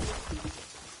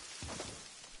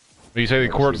you say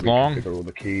the cord's Obviously, long? configure all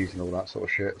the keys and all that sort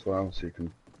of shit as well, so you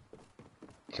can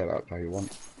set it up how you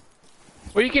want.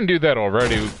 Well, you can do that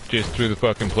already just through the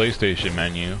fucking PlayStation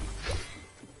menu.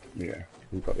 Yeah,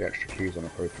 we've got the extra keys on a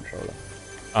Pro controller.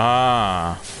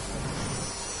 Ah.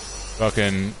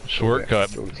 Fucking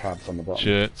shortcut all the tabs on the bottom.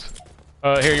 shits.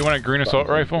 Here, you want a green assault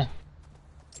rifle?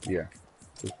 Yeah.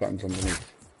 There's buttons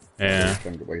underneath. Yeah.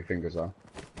 Where your fingers are.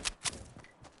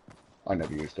 I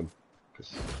never used them,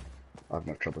 because I have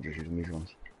no trouble just using these ones.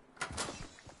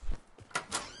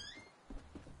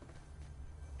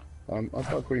 I've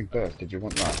got a green burst, did you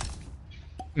want that?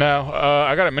 No,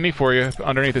 I got a mini for you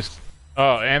underneath this.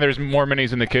 Oh, and there's more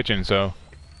minis in the kitchen, so.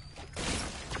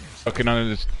 Fucking under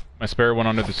this, my spare one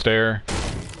under the stair.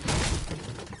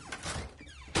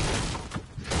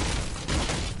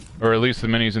 Or at least the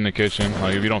minis in the kitchen.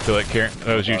 Like, if you don't feel like carrying.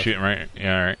 That was you shooting, right?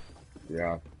 Yeah, alright.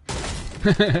 Yeah.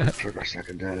 Trigger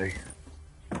secondarily.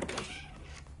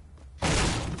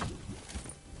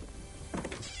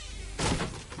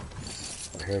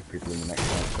 I heard people in the next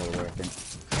house, by the way, I think.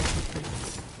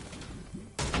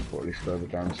 Or at least further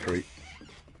down the street.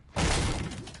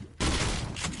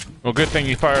 Well, good thing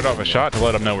you fired off a shot to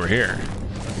let them know we're here.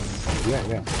 Yeah,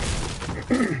 yeah.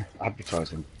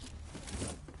 Advertising.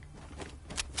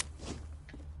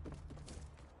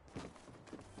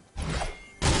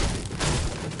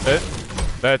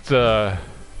 That's the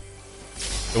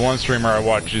one streamer I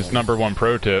watch is #1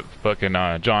 pro tip, fucking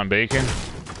John Bacon.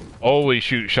 Always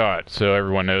shoot shots so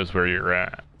everyone knows where you're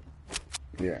at.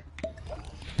 Yeah.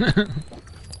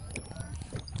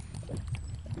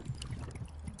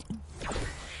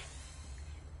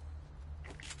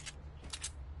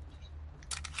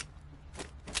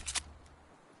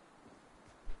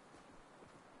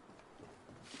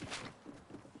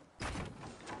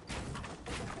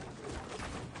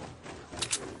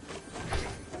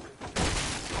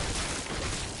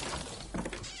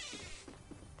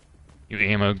 You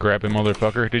ammo grabbing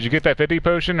motherfucker. Did you get that 50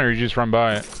 potion or you just run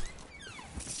by it?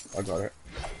 I got it.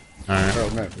 Alright. Oh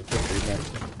no, the 50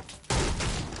 next.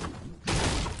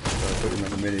 So I put him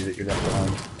in the mini that you left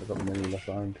behind. I got the mini left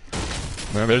behind.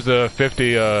 Well, there's a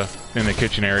 50 in the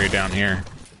kitchen area down here.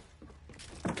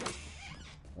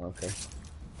 Okay.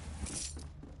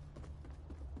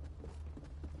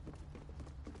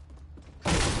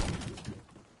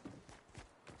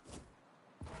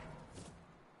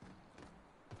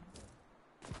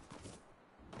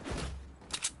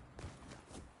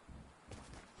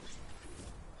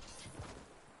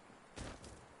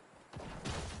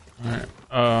 Alright,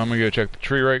 I'm gonna go check the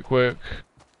tree right quick.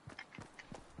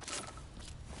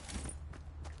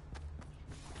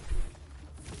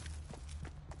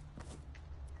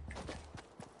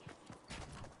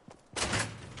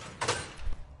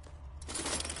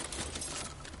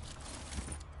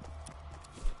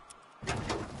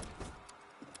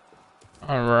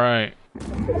 Alright.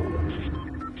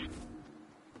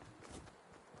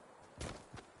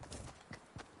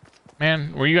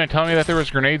 Man, were you gonna tell me that there was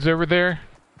grenades over there?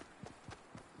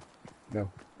 No.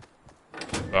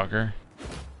 Fucker.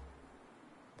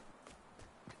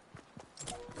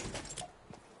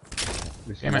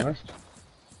 Damn it. Honest?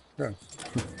 No.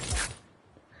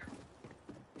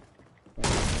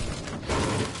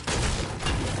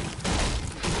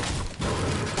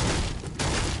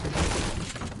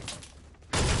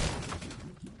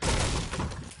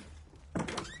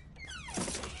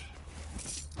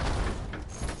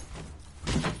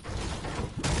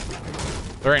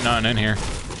 There ain't nothing in here.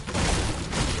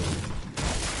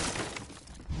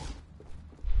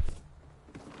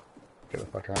 Get the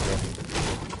fuck out of here.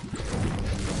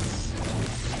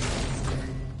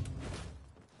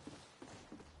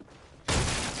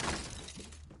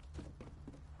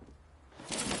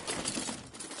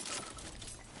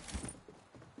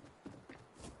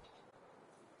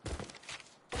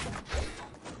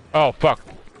 Oh, fuck.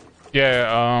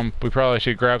 Yeah, we probably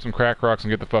should grab some crack rocks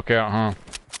and get the fuck out, huh?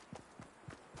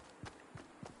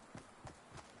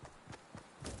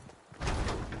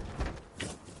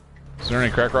 Is there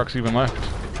any crack rocks even left?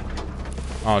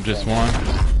 Oh, just one?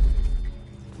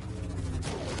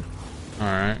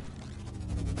 Alright.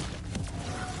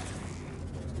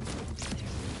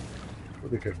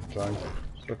 We'll be careful, time.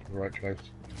 Stuck in the right place.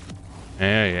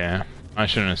 Yeah. I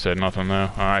shouldn't have said nothing, though.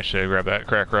 Oh, I should have grabbed that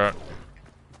crack rock.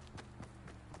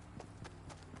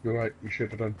 You're right, you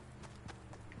should have done.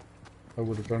 I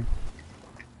would have done.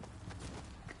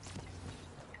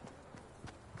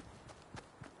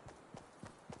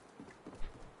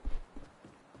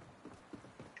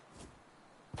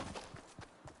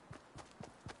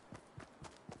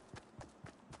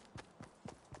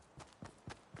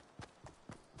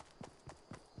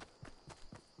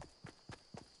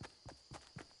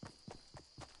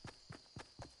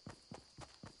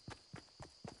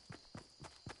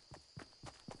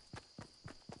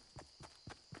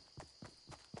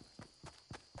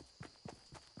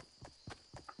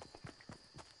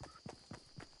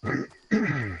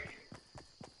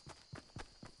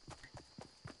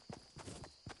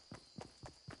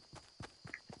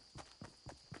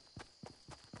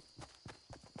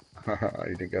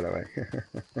 You didn't get away.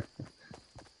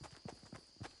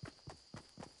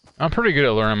 I'm pretty good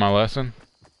at learning my lesson.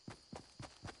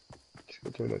 Just go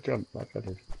do that jump like I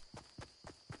did.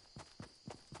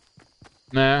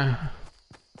 Nah.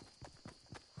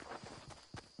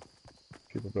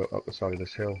 People built up the side of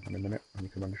this hill in a minute, and you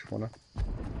can run this corner.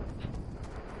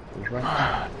 There's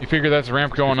ramps. You figure that's a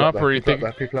ramp going up, or do you think...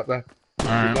 People up there.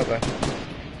 Alright. People up there.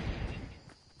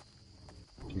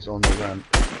 He's on the ramp.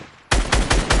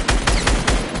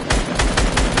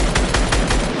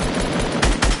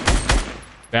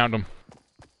 Found him.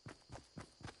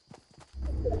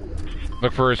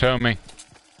 Look for his homie.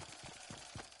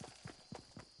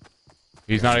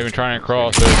 He's not even trying to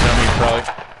cross, so his homie's probably...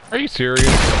 Are you serious?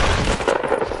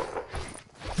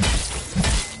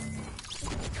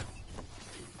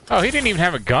 Oh, he didn't even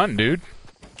have a gun, dude.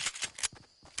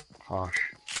 Harsh.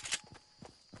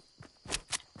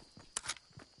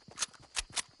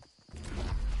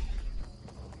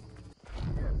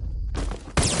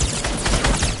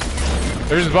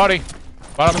 There's his body.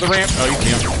 Bottom of the ramp. Oh, you see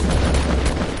him.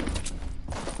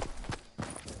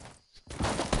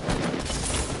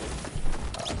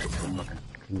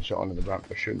 I'm shot onto the ramp,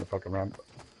 they're shooting the fucking ramp.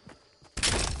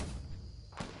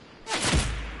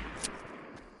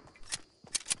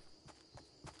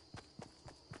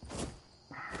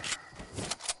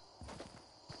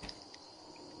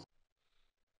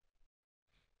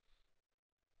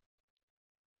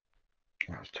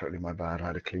 That was totally my bad. I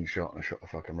had a clean shot and I shot the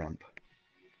fucking ramp.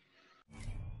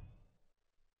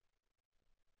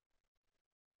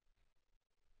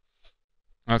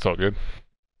 That's all good.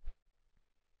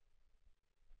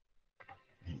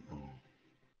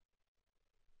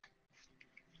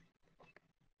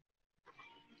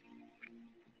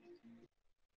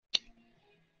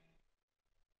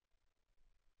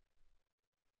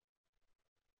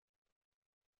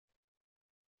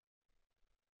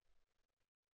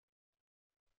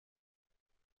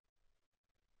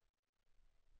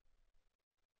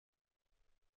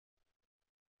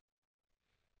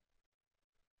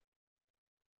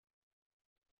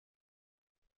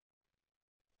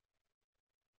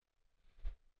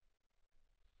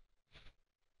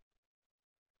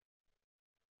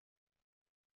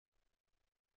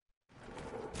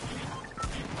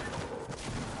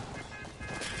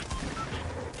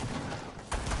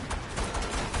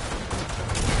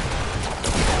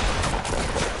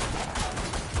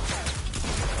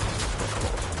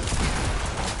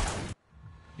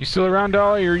 You still around,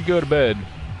 Dolly, or you go to bed?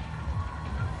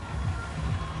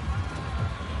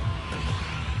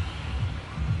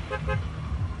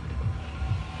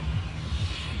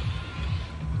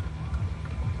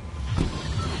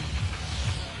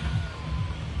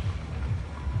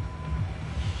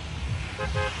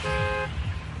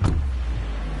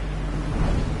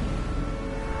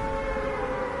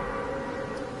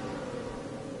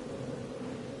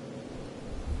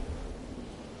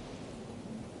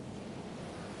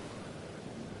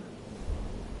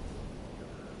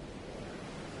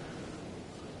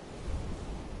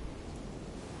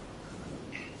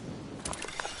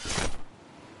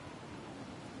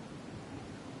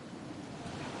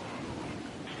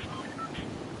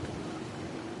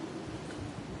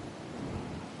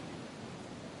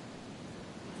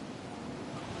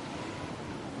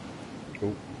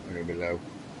 Oh, I'm gonna be low.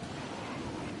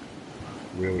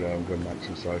 Real low, I'm going max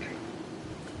inside.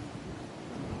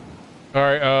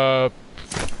 Alright,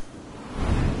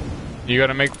 you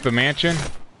gotta make the mansion?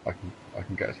 I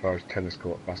can get as far as tennis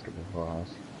court, basketball for our house.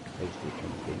 Tennis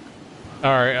court.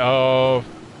 Alright,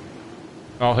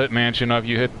 I'll hit mansion up,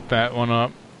 you hit that one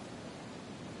up.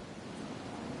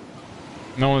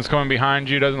 No one's coming behind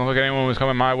you, doesn't look like anyone was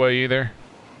coming my way either.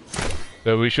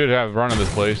 So we should have run of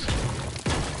this place.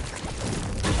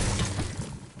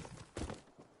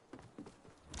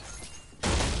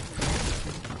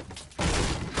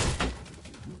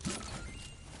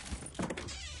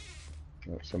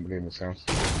 Oh, somebody in this house.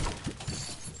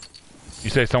 You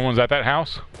say someone's at that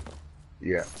house?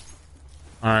 Yeah.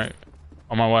 Alright,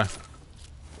 on my way. I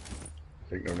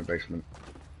think they're in the basement.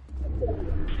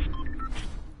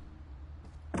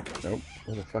 Nope.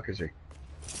 Where the fuck is he?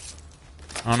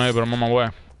 I don't know, but I'm on my way.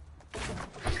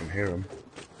 I can hear him.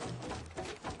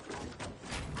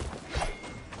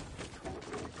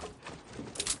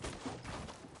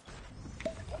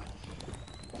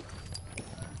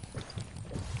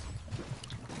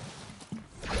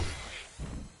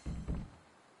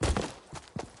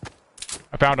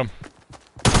 I found him.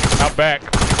 Out back.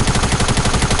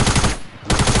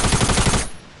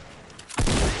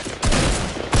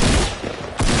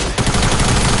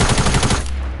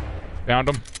 Found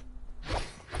him.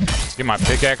 Get my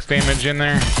pickaxe damage in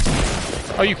there.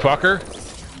 Oh, you fucker.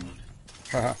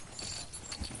 Haha.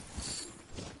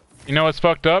 You know what's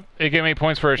fucked up? It gave me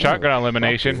points for a shotgun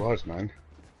elimination. It was, man.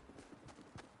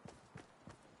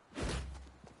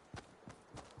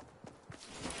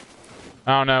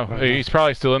 I don't know. He's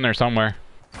probably still in there somewhere.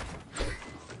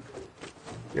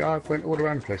 Yeah, I went all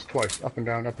around the place twice, up and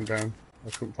down, up and down. I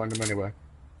couldn't find him anywhere.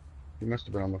 He must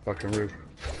have been on the fucking roof.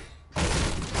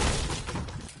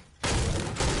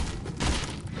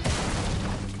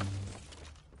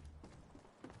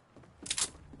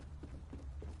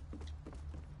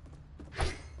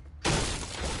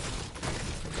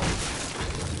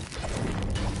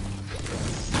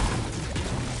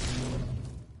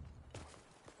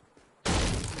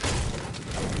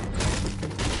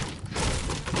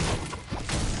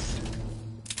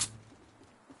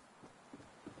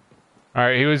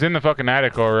 Alright, he was in the fucking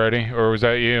attic already, or was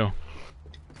that you?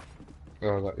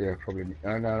 Oh, that, yeah, probably.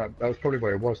 No, that was probably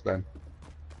where it was then.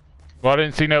 Well, I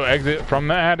didn't see no exit from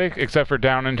the attic, except for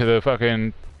down into the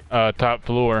fucking top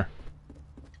floor.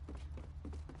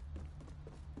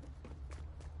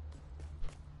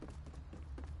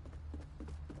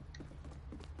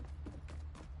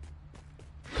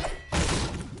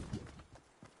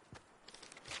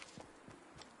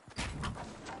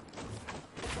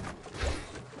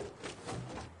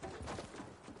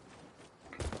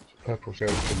 Purple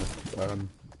shells in the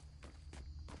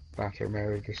bathroom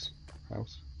area of this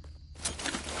house.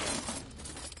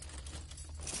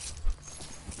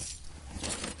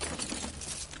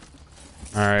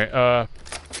 Alright,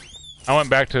 I went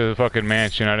back to the fucking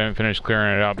mansion. I didn't finish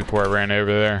clearing it out before I ran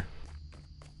over there.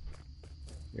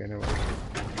 Yeah, no worries.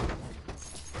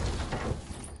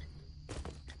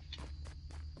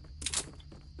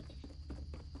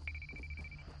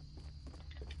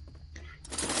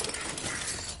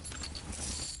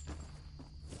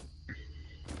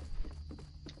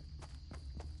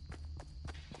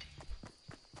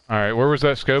 Alright, where was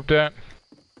that scoped at?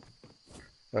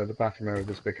 The bathroom area of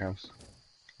this big house.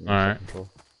 Alright. Second floor.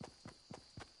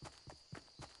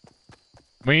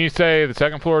 When you say the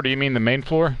second floor, do you mean the main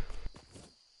floor?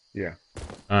 Yeah.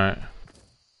 Alright.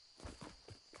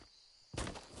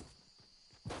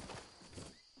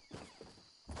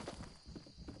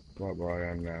 Right where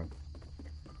I am now.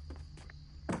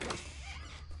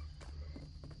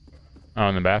 Oh,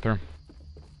 in the bathroom?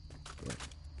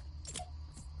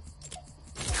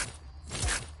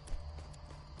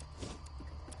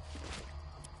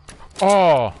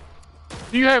 Oh!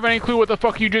 Do you have any clue what the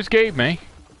fuck you just gave me?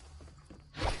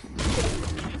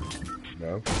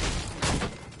 No.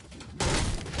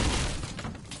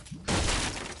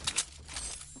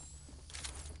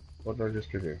 What did I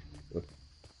just give you?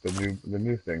 The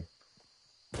new thing.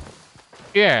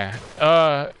 Yeah,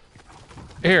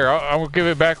 here, I'll give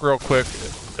it back real quick.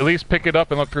 At least pick it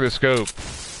up and look through the scope.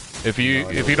 If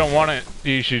you don't want it,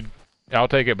 you should, I'll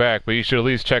take it back, but you should at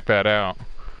least check that out.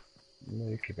 No,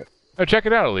 you keep it. Oh, check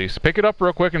it out at least. Pick it up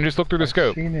real quick and just look through the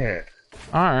scope. I've seen it.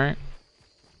 Alright.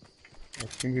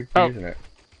 I've seen you using it.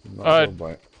 I'm not bothered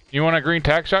by it. You want a green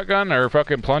tack shotgun or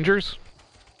fucking plungers?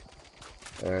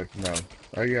 No.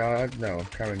 Oh yeah, no, I'm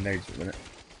carrying nades at the minute.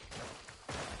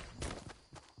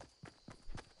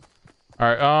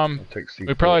 Alright, I'll take C4.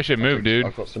 we probably should move, dude.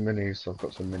 I've got some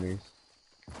minis,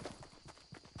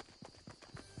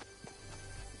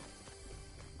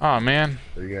 Oh man.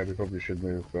 So yeah, we probably should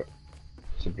move, but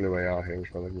it's a blue AR here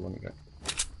as well if you want it.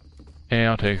 Yeah,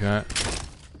 I'll take that.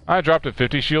 I dropped a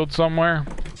 50 shield somewhere,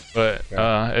 but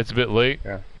it's a bit late.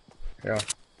 Yeah. Yeah.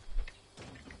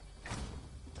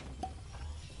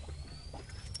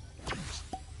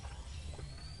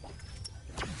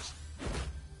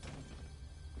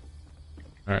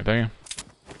 Alright, thank you.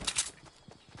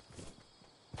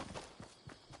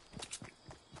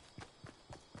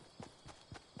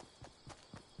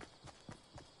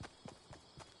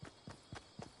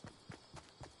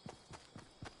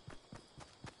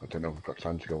 I don't know if we've got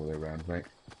time to go all the way around, mate.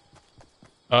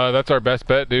 That's our best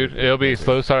bet, dude. It'll be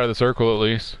slow side of the circle at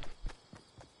least.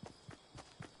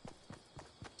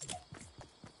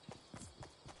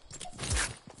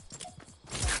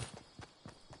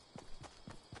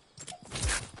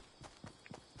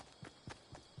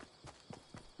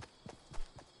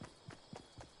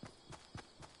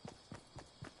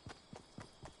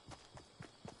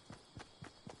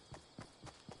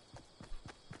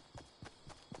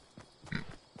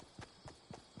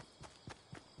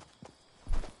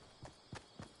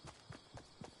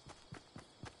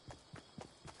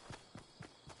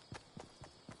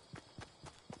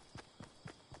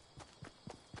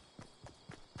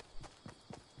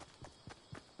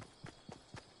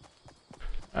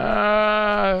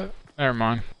 Never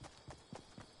mind.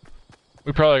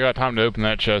 We probably got time to open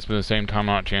that chest, but at the same time, I'm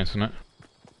not chancing it.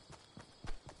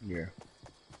 Yeah.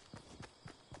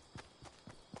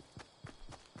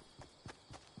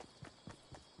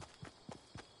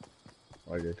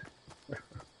 I did.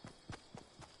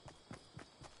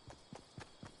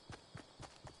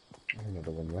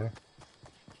 Another one there.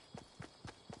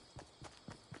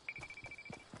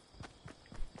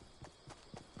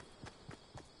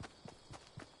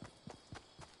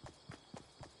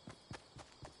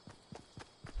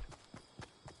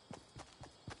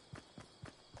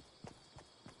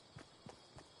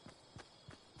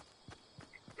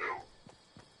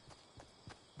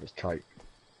 It's tight.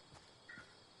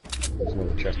 There's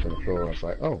another chest on the floor. I was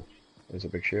like, oh, there's a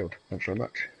big shield. Thanks very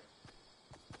much.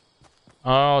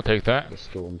 I'll take that. The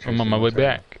storm I'm on my way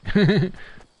back.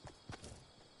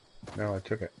 No, I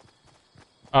took it.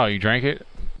 Oh, you drank it?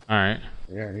 Alright.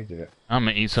 Yeah, I needed it. I'm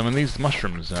gonna eat some of these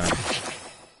mushrooms then.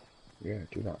 Yeah,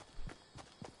 do that.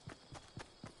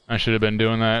 I should have been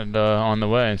doing that on the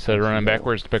way instead of running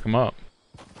backwards to pick them up.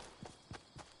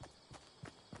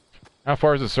 How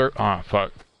far is the oh,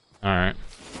 fuck. Alright.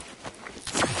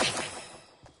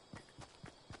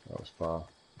 That was far.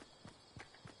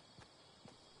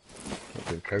 What,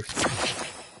 do the coast?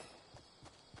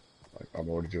 I'm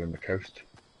already doing the coast.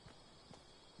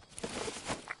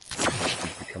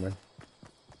 Keep coming.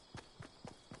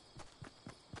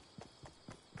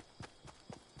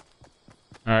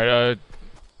 Alright,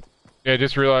 yeah,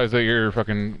 just realize that you're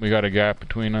fucking, we got a gap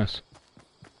between us.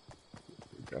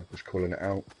 I was calling it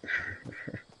out.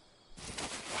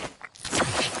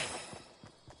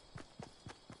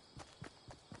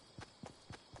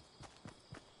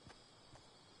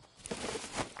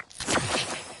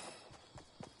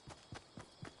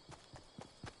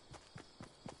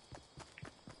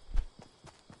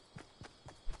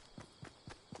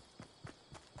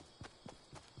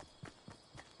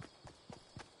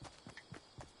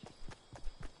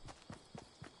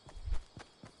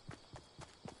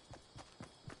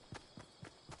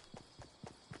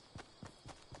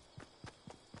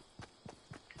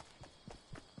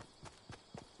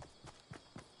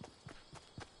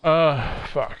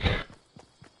 Fuck.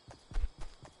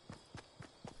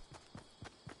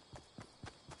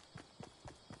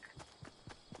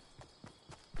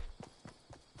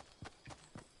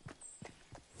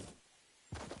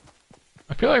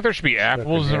 I feel like there should be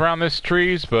apples around this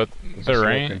trees, but there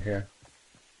ain't. Here.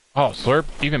 Oh, slurp?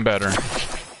 Even better.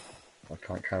 I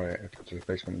can't carry it to the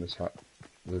basement of this hut.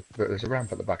 There's a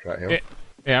ramp at the back of that hill.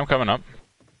 Yeah, I'm coming up.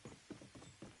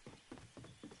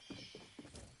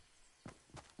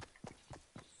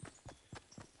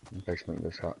 In the basement of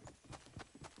this hut.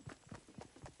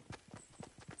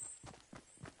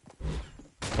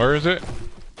 Where is it?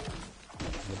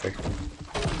 In the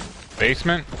basement.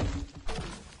 Basement?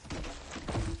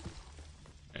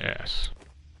 Yes.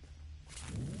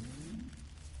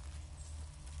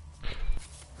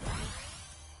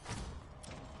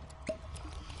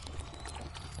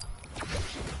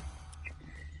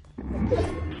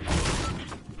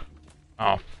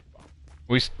 Oh,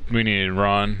 we need to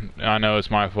run. I know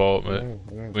it's my fault, but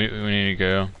we need to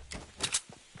go.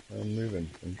 I'm moving.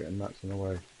 I'm getting mats in the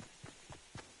way.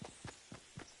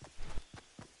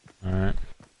 Alright.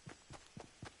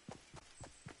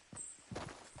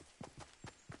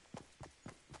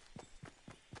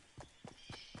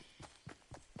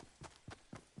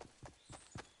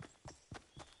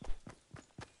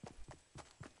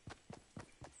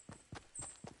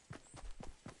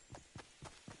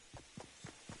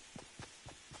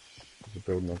 There's a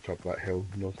building on top of that hill,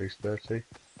 northeast 30.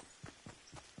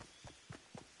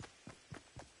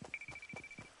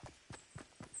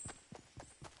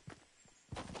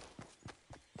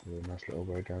 There's a nice little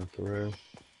way down through.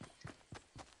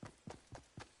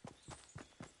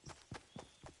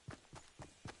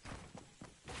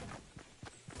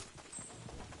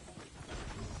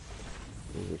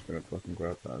 We're just gonna fucking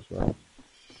grab that as well.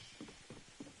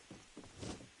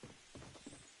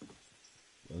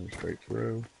 Going straight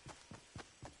through.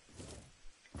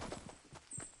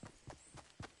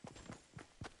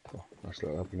 Oh, nice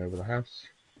little opening over the house.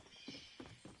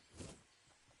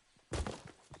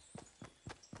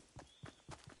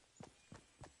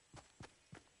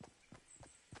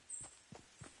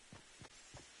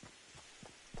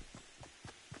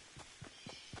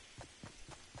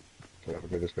 So that'll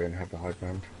go this way and have the high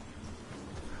ground.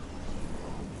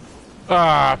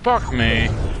 Ah, fuck me.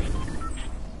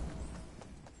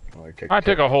 Oh, I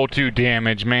took a whole 2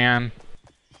 damage, man.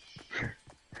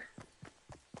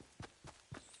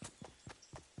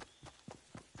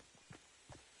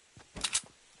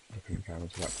 Looking down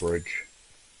into that bridge.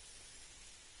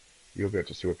 You'll be able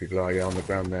to see where people are, yeah, on the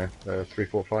ground there.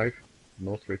 345,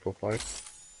 north 345.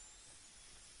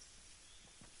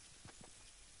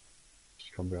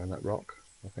 Just come behind that rock,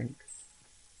 I think.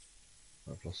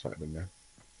 I've lost sight of them now.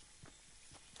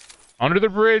 Under the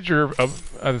bridge or at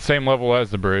the same level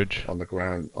as the bridge? On the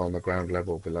ground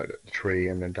level, below the tree,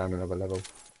 and then down another level.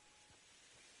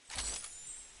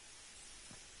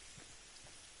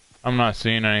 I'm not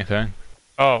seeing anything.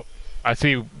 Oh, I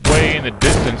see way in the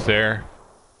distance there.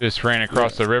 Just ran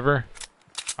across the river.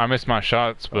 I missed my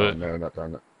shots, but... Oh, no, not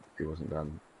down that. He wasn't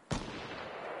down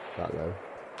that low.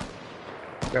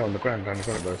 Yeah, on the ground down in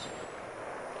front of us.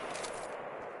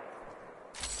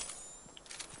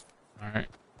 Alright.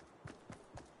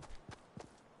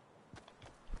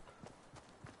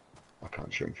 I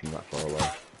can't shoot him from that far away.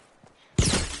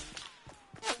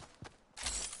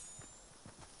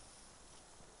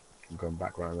 I'm going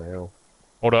back round the hill.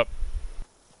 Hold up.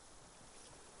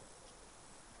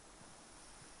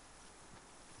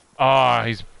 Ah,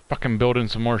 he's fucking building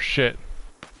some more shit.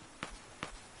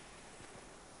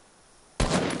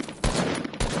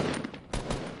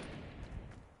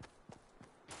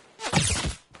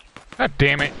 God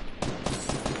damn it.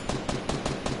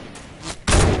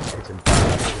 It's in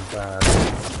bad, it's in bad.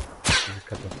 There's a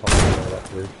couple of pops there, that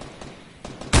dude.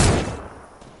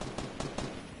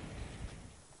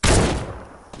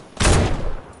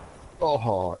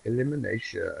 Oh,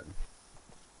 elimination.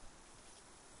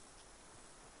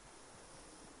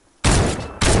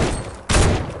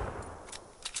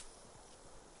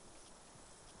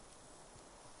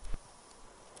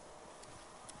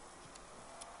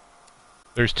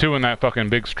 There's 2 in that fucking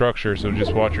big structure, so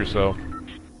just watch yourself.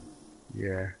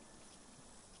 Yeah.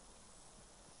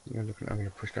 I'm gonna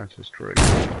push down to this tree.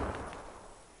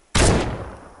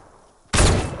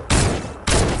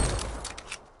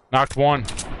 Knocked 1.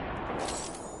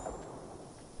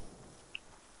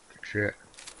 Shit.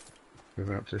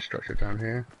 Moving up to this structure down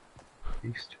here.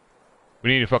 East.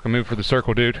 We need to fucking move for the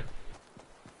circle, dude.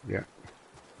 Yeah.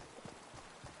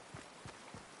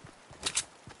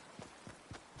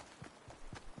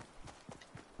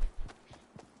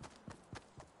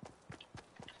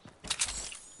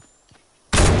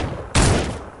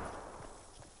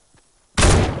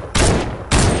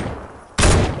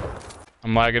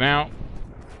 I'm lagging out.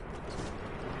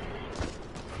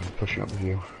 I'm pushing up with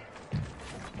you.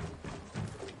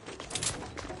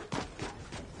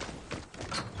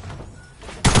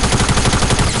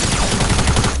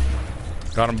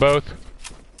 Got them both.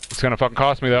 It's gonna fucking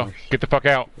cost me though. Nice. Get the fuck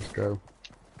out. Let's go.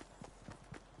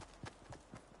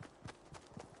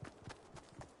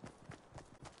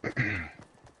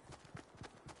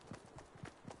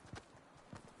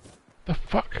 The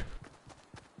fuck?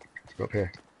 Let's go up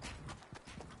here.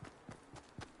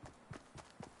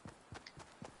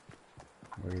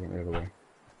 Or you went the other way.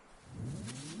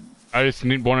 I just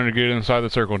wanted to get inside the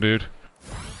circle, dude.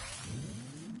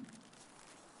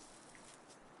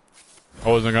 I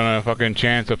wasn't gonna fucking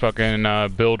chance a fucking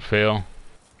build fail.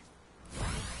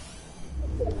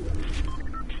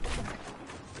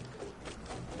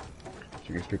 So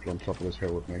there's people on top of this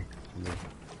hill with me. And then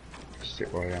just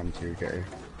sit where I am till you get here.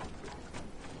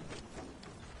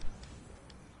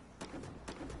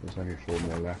 There's only 4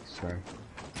 more left, so...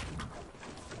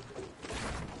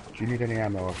 Do you need any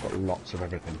ammo? I've got lots of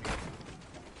everything.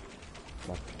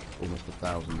 Like almost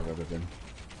 1,000 of everything.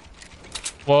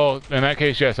 Well, in that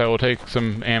case, yes, I will take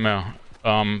some ammo.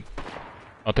 I'll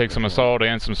take some assault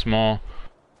and some small.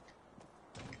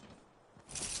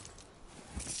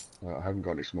 I haven't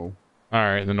got any small.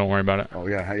 Alright, then don't worry about it. Oh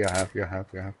yeah, yeah, I have. Do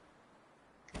you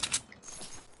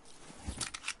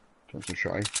want some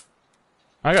shotty?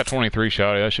 I got 23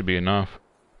 shotty, that should be enough.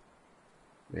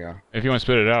 Yeah. If you want to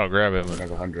spit it out, I'll grab it. Another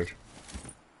 100.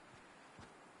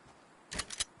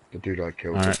 The dude I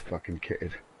killed was fucking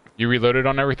kitted. You reloaded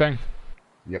on everything?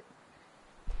 Yep.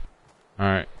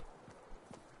 Alright.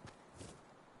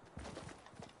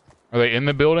 Are they in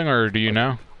the building, or do you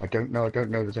know? I don't know if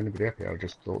there's anybody up here. I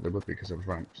just thought there would be because there was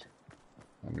ramps.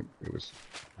 And it was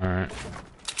Alright.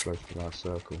 close to our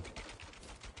circle.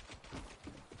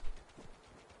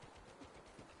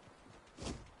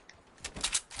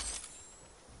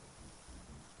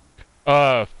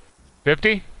 Uh,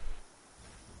 50?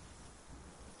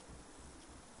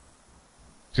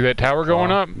 See that tower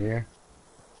going up? Yeah.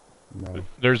 No.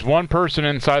 There's one person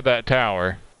inside that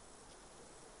tower.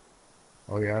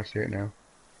 Oh yeah, I see it now.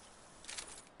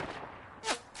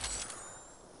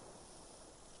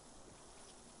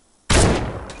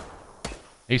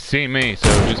 He's seen me, so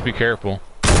just be careful.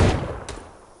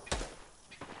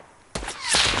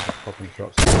 Popping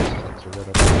shots. Sticks are red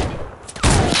up.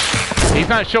 He's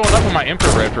not showing up on my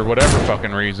infrared for whatever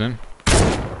fucking reason.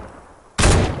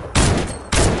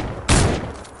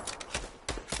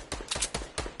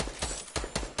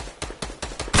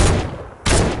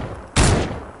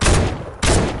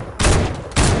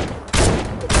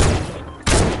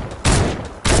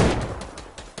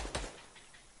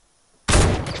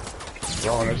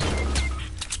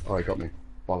 Oh, he got me.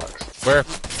 Bollocks. Where?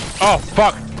 Oh,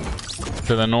 fuck!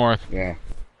 To the north. Yeah.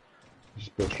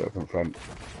 Just built straight up in front.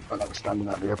 And I was standing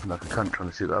out in the open like a cunt trying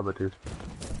to see the other dude.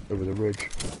 Over the ridge.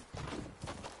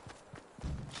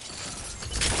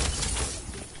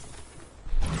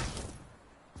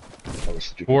 That was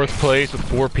stupid. 4th place with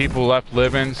 4 people left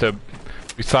living, so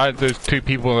besides those 2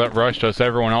 people that rushed us,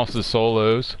 everyone else is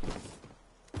solos.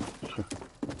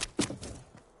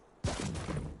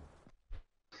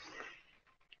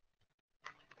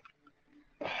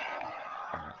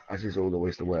 As is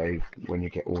always the way when you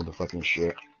get all the fucking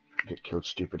shit. You get killed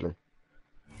stupidly.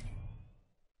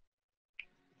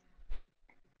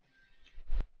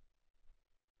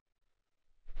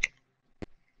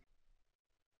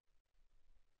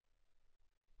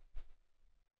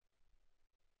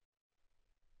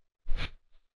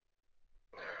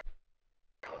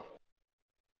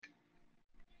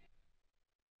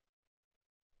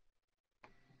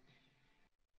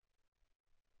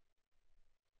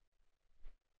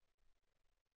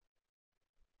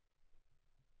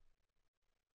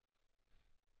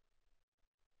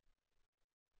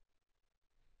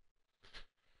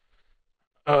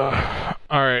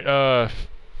 Alright,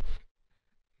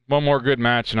 one more good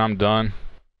match and I'm done.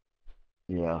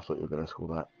 Yeah, I thought you were going to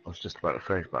score that. I was just about to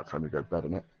say, about time to go to bed,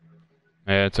 innit?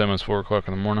 Yeah, it's almost 4 o'clock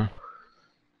in the morning.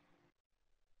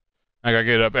 I gotta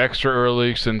get up extra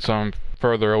early since I'm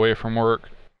further away from work.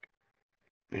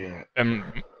 Yeah. And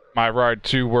my ride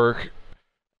to work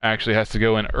actually has to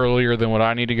go in earlier than what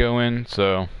I need to go in,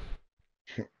 so...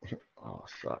 Oh,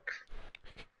 sucks.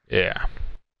 Yeah.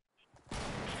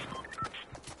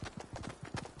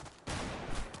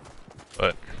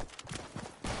 But...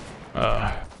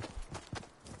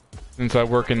 since I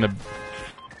work in the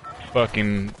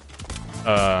fucking,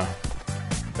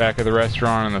 back of the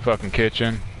restaurant in the fucking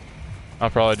kitchen, I'll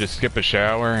probably just skip a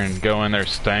shower and go in there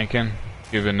stanking,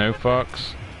 giving no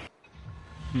fucks.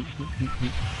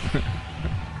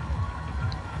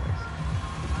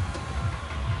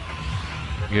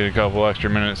 Get a couple extra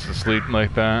minutes to sleep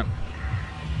like that.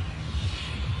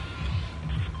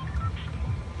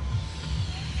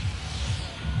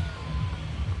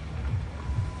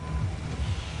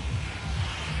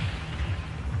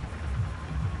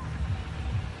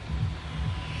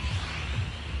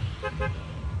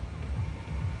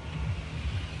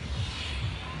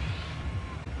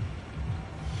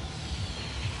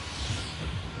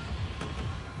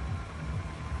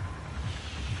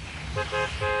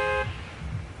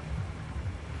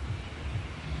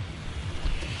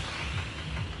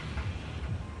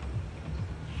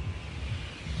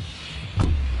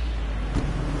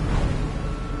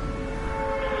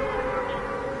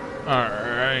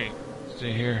 Alright,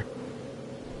 see here.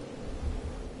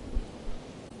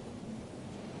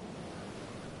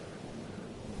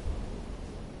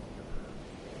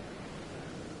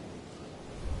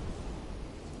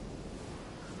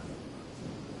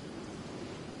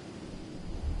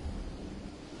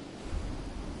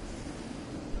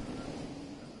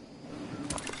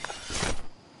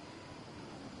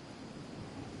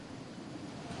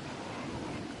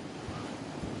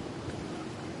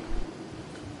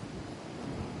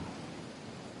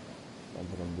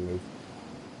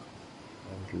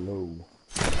 Low.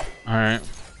 Alright.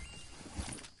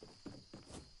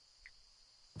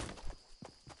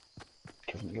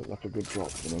 Doesn't look like a good drop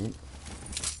at the moment.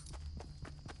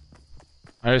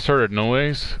 I just heard a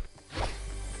noise.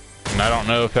 And I don't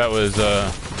know if that was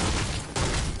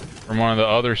from one of the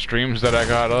other streams that I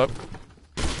got up.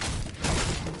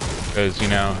 Because, you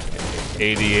know,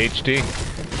 ADHD.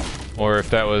 Or if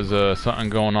that was something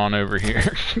going on over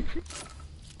here.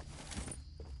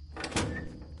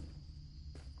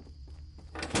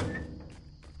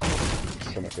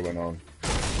 Something going on.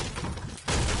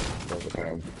 Further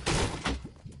down.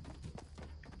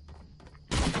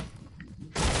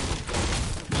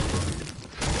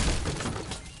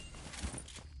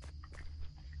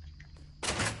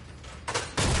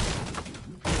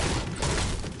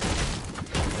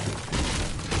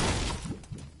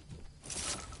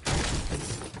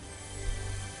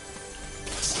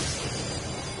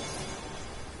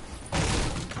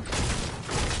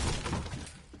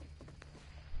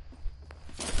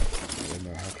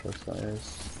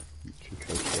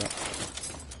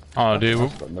 Oh, dude.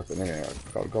 I've got nothing in it.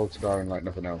 I've got a gold star and like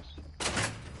nothing else.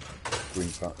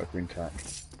 A green tack.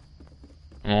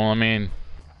 Well, I mean,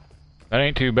 that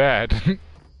ain't too bad.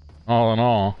 All in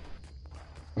all.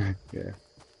 Yeah.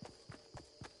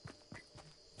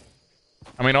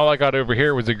 I mean, all I got over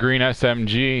here was a green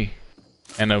SMG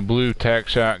and a blue tac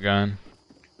shotgun.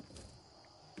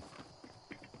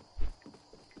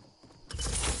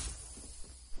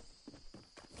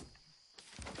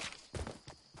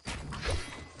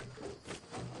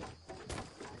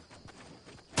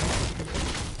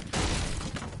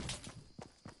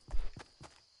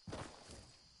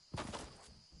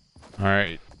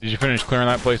 Alright, did you finish clearing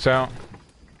that place out?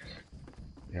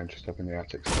 Yeah, I'm just up in the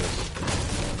attic still.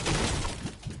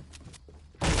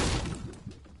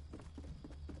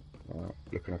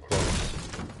 Looking across.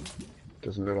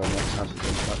 Doesn't look like that house has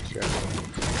been touched yet.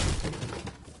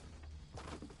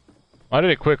 I did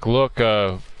a quick look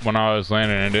when I was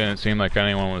landing and it didn't seem like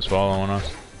anyone was following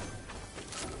us.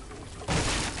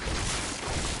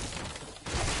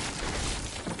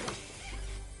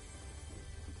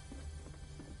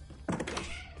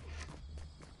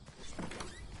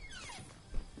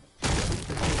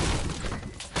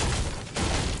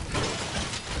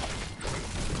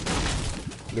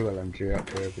 Blue LMG up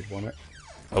here if you'd want it.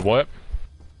 A what?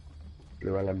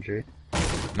 Blue LMG.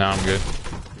 No, I'm good.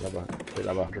 Love a bit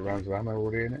of 100 rounds of ammo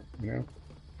already in it, you know?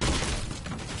 I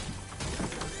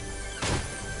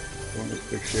want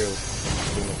this big shield.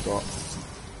 That's all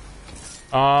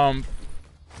I've got.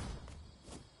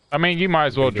 I mean, you might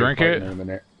as well drink it. In a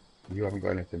minute. You haven't got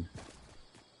anything.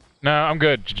 No, I'm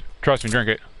good. Trust me, drink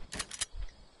it.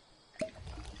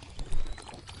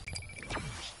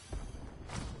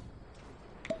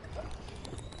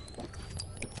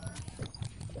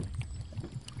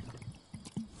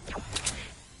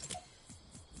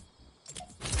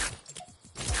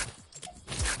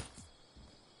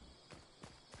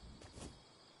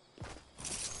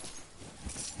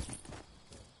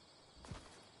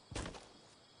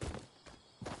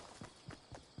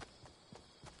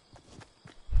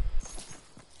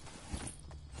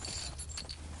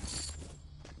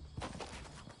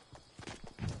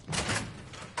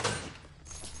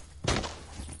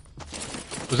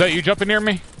 Was that you jumping near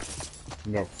me?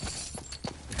 No.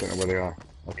 Don't know where they are.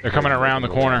 They're coming around the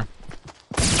corner.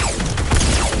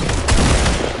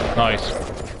 Nice.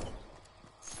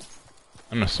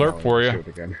 I'm gonna slurp for you.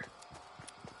 Again.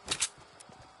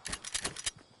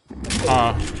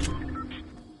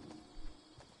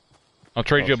 I'll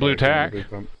trade you a blue sorry, tack. blue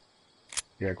pump.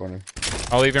 Yeah, go on then.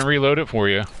 I'll even reload it for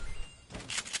you.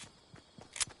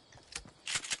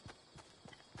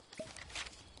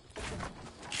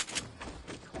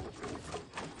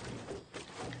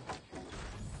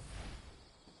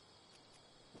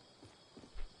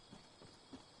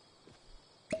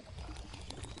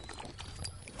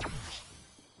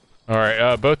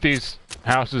 Alright, both these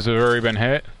houses have already been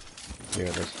hit. Yeah,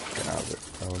 let's get out of it.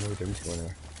 Oh no, we didn't go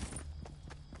anywhere.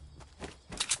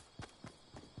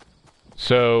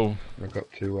 So... I've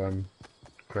got to,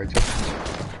 create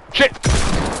Shit!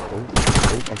 Oh,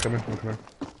 oh, I'm coming.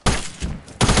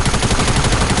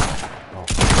 Oh,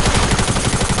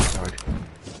 died.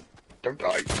 Don't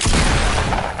die!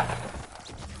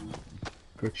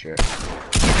 Good shit.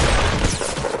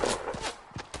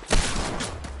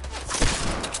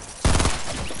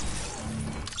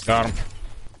 Got him.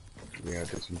 Yeah, I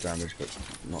did some damage, but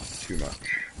not too much.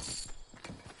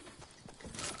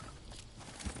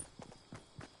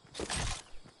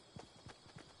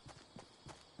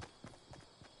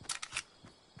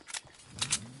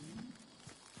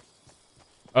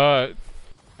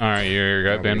 Alright, you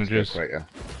got bandages.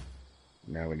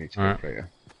 Now we need to go crater.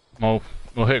 We'll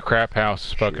hit crap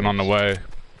house fucking on the way.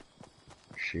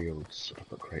 Shields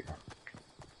up at crater.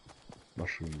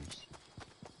 Mushrooms.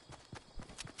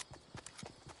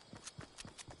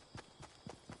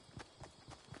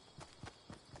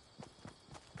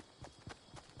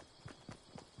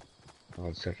 Oh,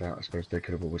 I said that. I suppose they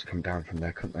could have always come down from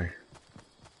there, couldn't they?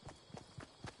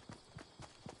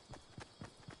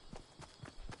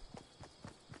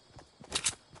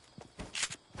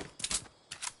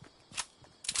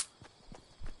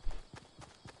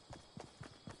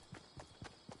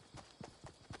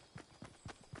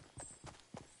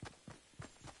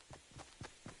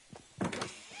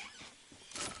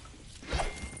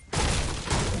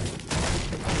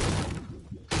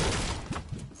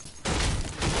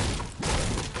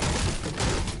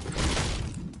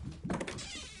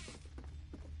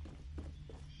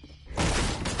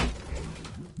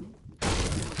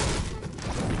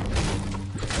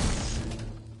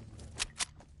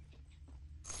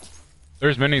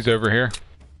 There's minis over here.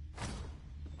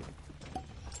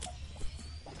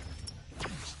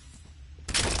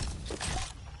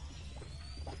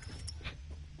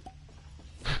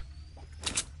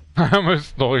 I almost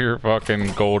stole your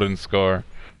fucking golden scar.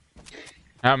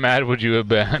 How mad would you have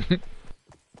been?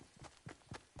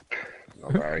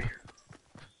 Not very.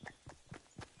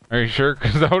 Are you sure?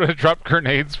 Because I would have dropped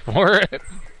grenades for it.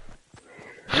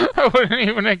 I wouldn't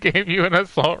even have gave you an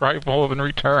assault rifle in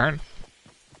return.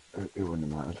 It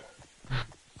wouldn't have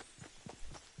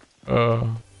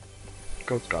mattered.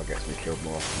 Gold Scar gets me killed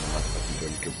more often than I fucking do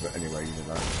any good, but anyway, you know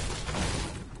that.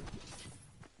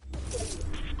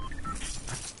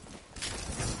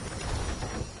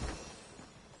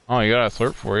 Oh, you got a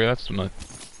slurp for you. That's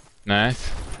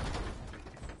nice.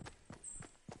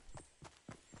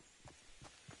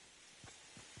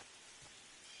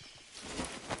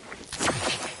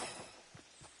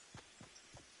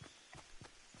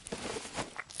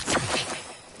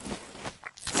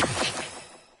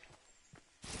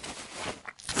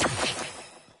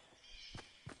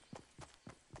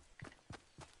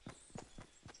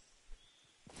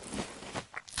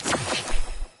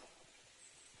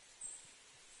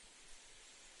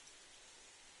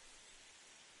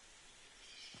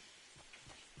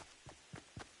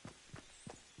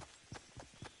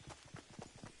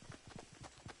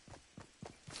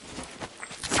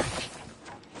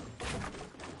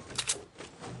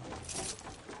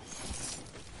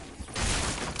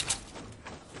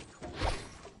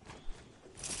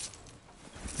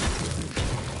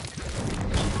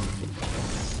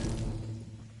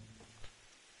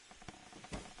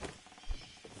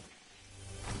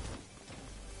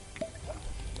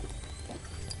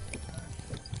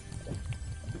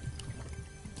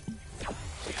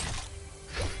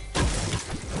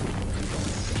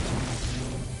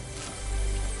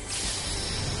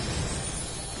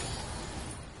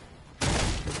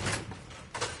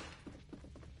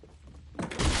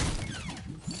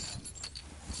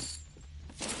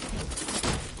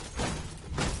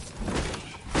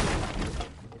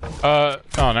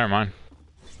 Oh, never mind.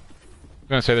 I was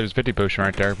gonna say there's a 50 potion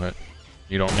right there, but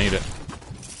you don't need it.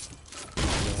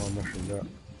 No, I'm mushing that.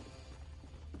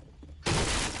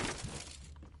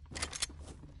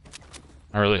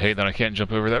 I really hate that I can't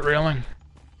jump over that railing.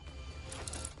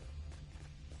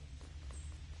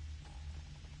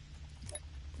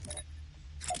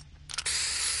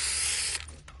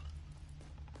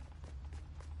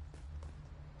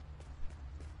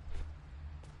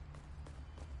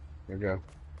 Maybe go.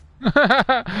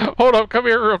 Hold up, come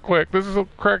here real quick. This is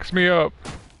cracks me up.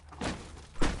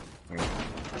 Yeah.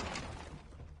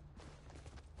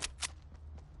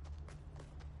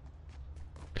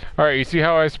 Alright, you see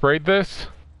how I sprayed this?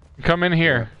 Come in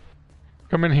here. Yeah.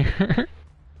 Come in here.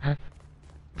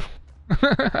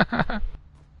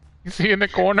 You see in the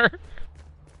corner?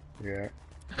 Yeah.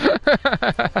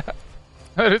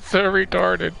 That is so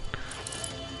retarded.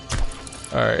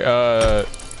 Alright,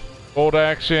 bolt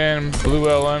action, blue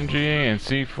LMG, and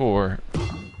C4.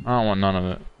 I don't want none of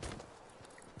it.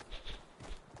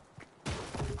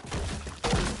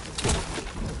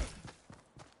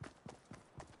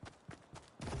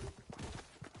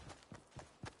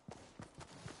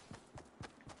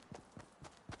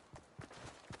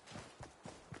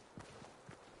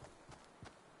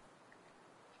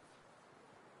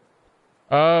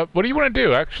 What do you want to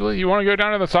do, actually? You want to go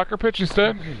down to the soccer pitch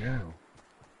instead? I don't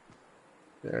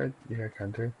know. Yeah, I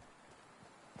can do.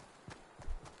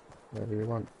 Whatever you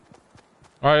want.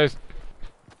 I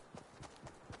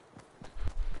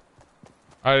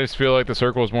just feel like the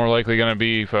circle is more likely going to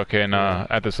be fucking,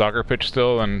 at the soccer pitch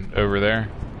still than over there.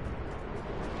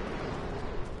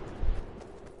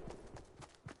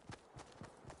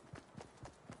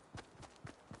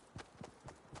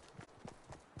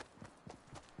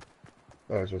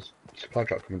 Oh, there's a supply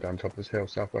truck coming down top of this hill,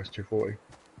 southwest 240.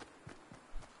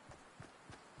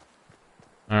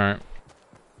 Alright.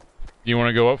 You want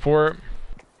to go up for it?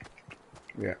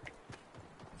 Yeah.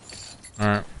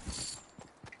 Alright.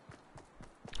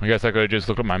 I guess I could just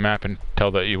look at my map and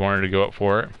tell that you wanted to go up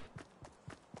for it.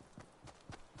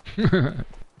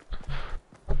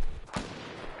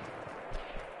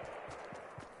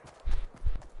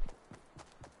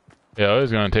 Yeah, it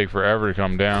was gonna take forever to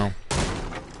come down.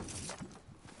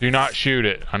 Do not shoot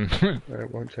it.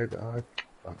 It won't take that high.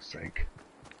 For fuck's sake.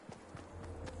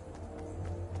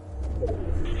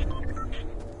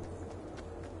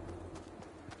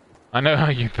 I know how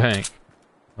you think.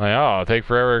 Like, oh, it'll take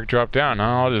forever to drop down. No,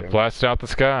 I'll just blast out the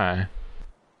sky.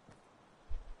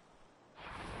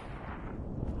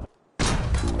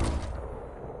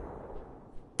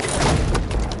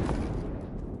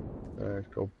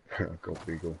 Go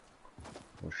Beagle.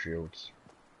 Or shields.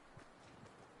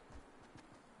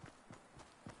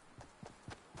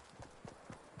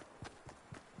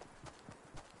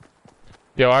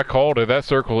 Yo, I called it. That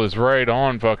circle is right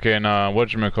on fucking,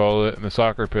 whatchamacallit, the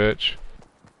soccer pitch.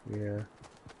 Yeah.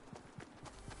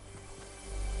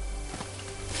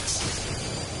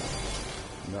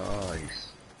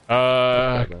 Nice.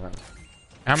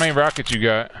 How many rockets you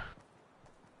got?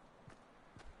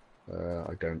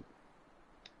 I don't.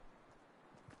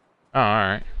 Oh,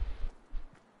 alright.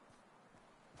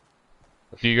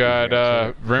 Do you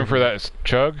got, room for that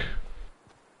chug?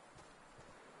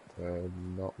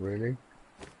 Not really.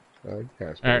 Yeah,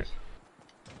 I suppose. Alright.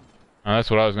 Oh, that's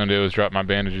what I was gonna do, was drop my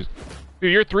bandages.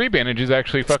 Dude, your 3 bandages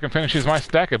actually fucking finishes my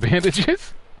stack of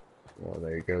bandages. Well,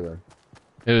 there you go then.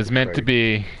 It was meant to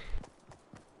be.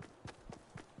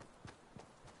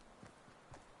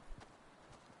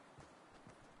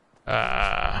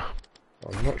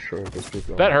 I'm not sure if there's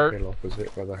people that on hurt. the hill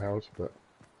opposite by the house, but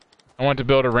I went to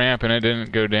build a ramp and it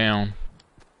didn't go down.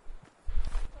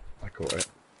 I caught it.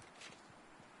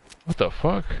 What the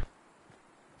fuck?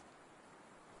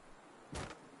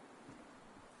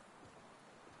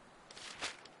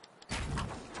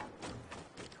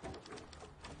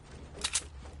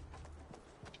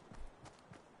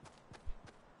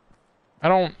 I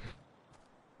don't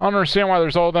understand why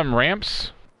there's all them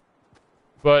ramps,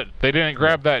 but they didn't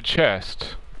grab that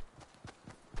chest.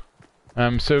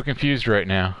 I'm so confused right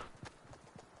now.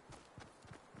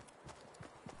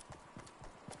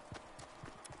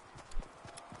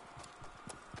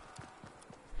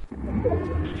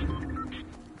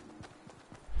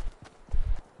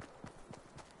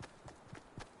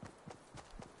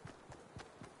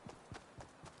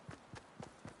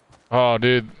 Oh,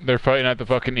 dude, they're fighting at the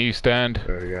fucking east end.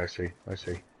 Oh, yeah, I see. I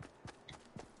see.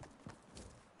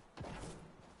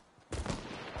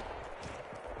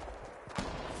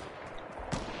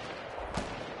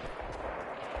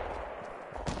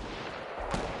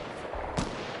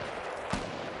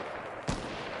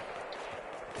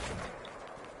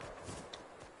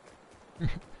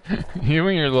 You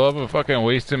and your love of fucking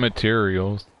wasted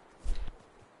materials.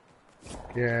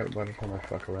 Yeah, by the time I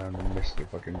fuck around and miss the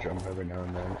fucking jump every now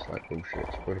and then, it's like bullshit.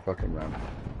 Just put a fucking ramp.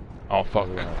 Oh, fuck.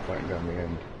 Fighting down the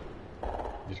end.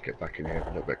 Just get back in here, a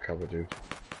little bit of cover, dude.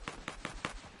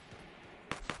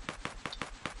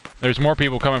 There's more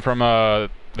people coming from, the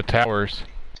towers.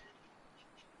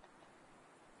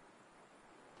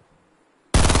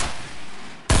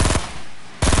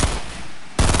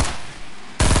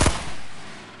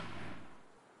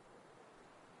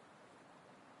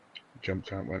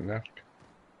 jumped out, went left.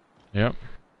 Yep.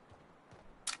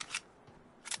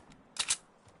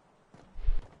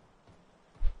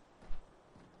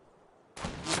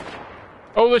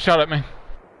 Oh, they shot at me.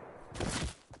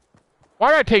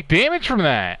 Why did I take damage from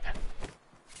that?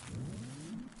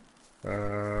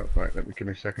 Right, give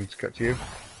me a second to get to you.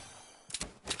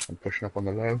 I'm pushing up on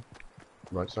the low.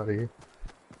 Right side of you.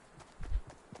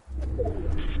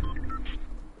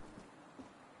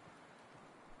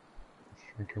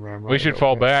 We should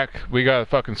fall back. We got a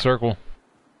fucking circle.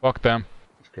 Fuck them.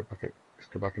 Let's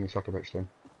go back in the soccer pitch then.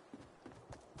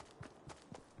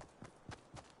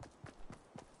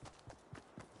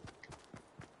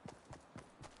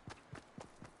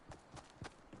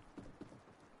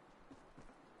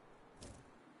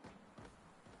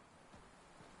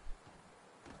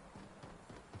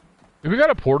 Have we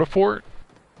got a porta-fort?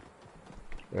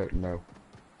 No.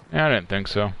 Yeah, I didn't think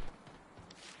so.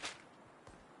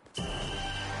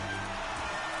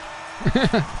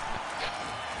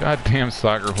 Goddamn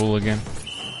soccer hooligan.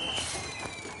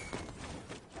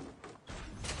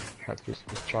 That's just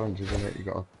challenges in it, you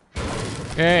gotta...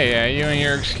 Yeah, you and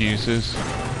your excuses.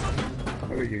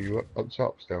 Oh, you up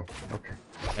top still? Okay.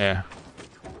 Yeah.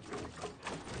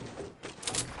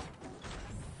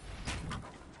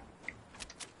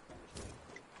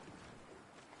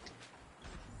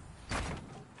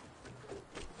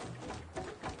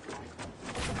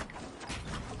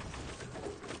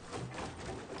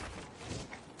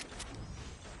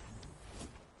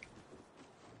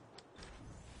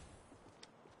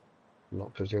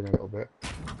 Locked us in a little bit.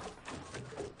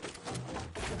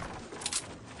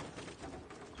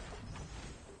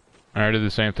 I did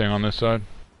the same thing on this side.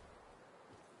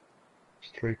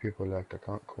 There's 3 people left, I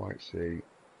can't quite see.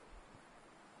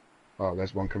 Oh,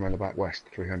 there's one coming around the back west,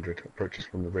 300, approaches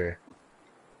from the rear.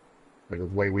 The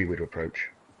way we would approach.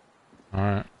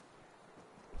 Alright.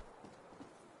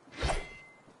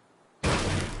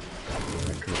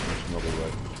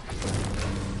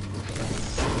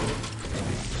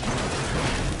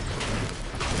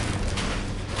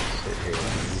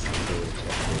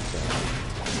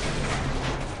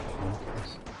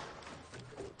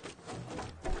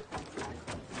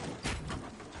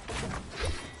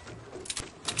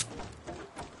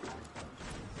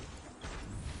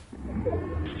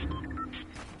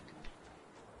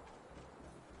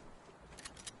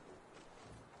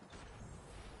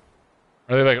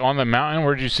 Are they like on the mountain?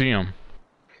 Where'd you see them?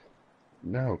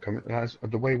 No, that's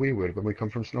the way we would when we come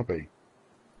from Snobby.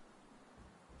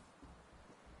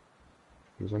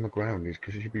 He was on the ground,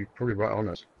 because he should be probably right on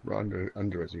us, right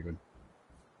under us even.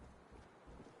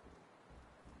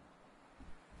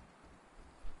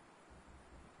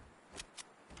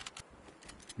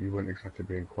 You weren't exactly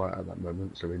being quiet at that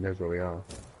moment, so he knows where we are.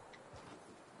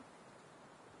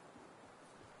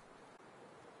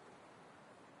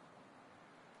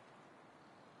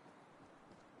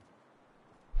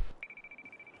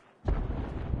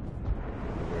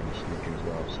 We're sneaking as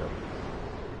well, so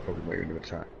probably waiting to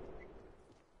attack.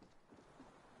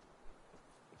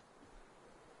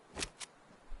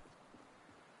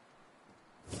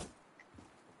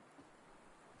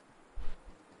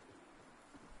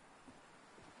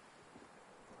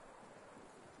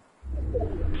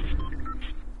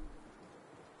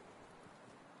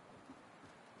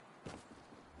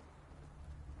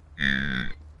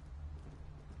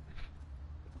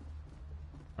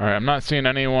 Alright, I'm not seeing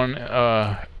anyone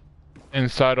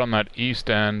inside on that east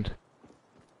end,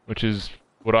 which is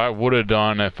what I would have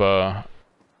done if I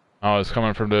was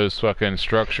coming from those fucking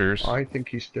structures. I think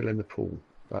he's still in the pool.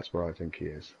 That's where I think he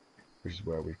is. Which is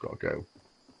where we've got to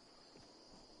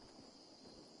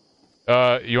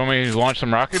go. You want me to launch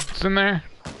some rockets in there?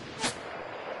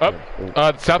 Up,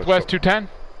 southwest 210?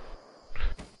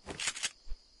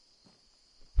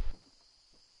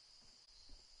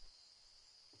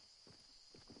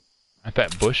 At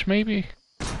that bush, maybe?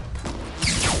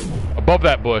 Above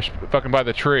that bush, fucking by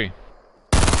the tree.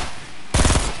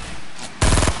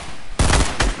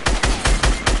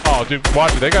 Oh, dude,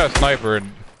 watch it. They got a sniper,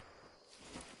 and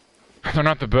they're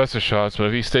not the best of shots, but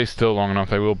if he stays still long enough,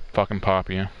 they will fucking pop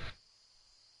you.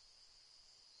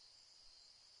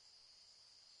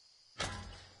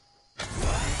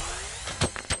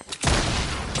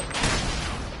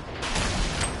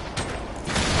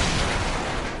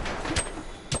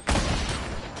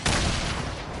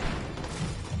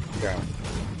 Down.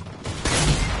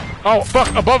 Oh,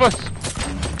 fuck! Above us!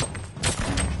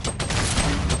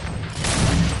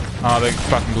 Oh, they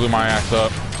fucking blew my ass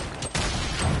up.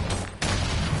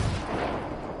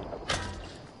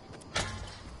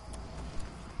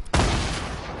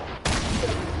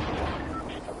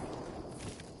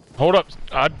 Hold up.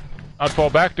 I'd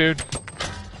fall back, dude.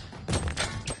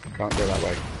 Can't go that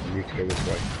way. You need to go this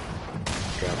way.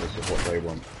 Regardless of what they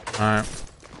want. Alright.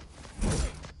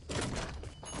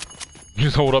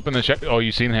 Just hold up in the check. Oh,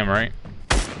 you seen him, right?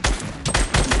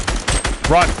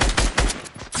 Run!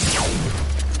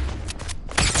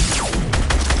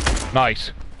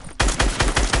 Nice.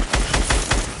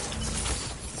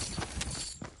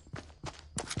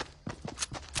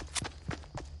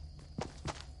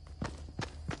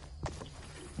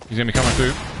 He's gonna be coming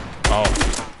through. Oh.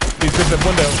 He's in the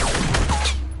window.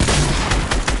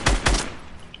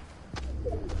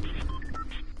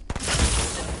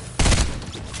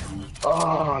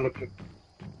 Oh, look at...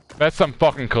 That's some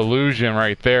fucking collusion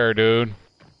right there, dude.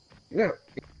 Yeah.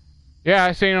 Yeah,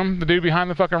 I seen him. The dude behind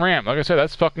the fucking ramp. Like I said,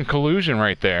 that's fucking collusion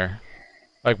right there.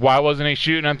 Like, why wasn't he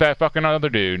shooting at that fucking other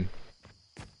dude?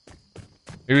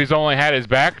 He's only had his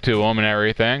back to him and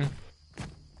everything.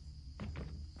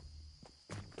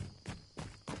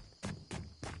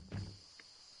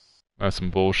 That's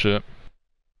some bullshit.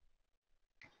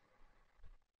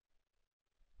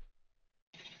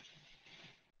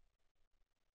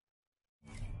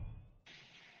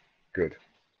 Good.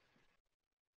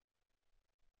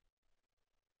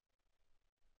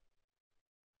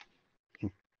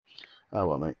 Oh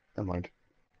well, mate. Never mind.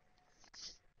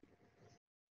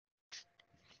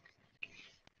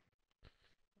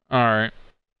 Alright.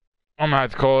 I'm gonna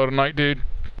have to call it a night, dude.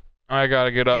 I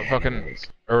gotta get up fucking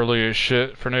early as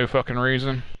shit for no fucking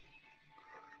reason.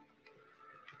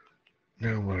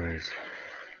 No worries.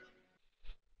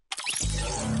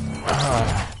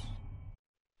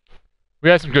 We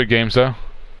had some good games, though.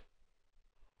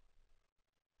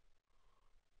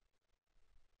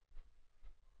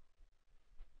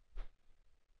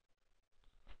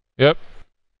 Yep.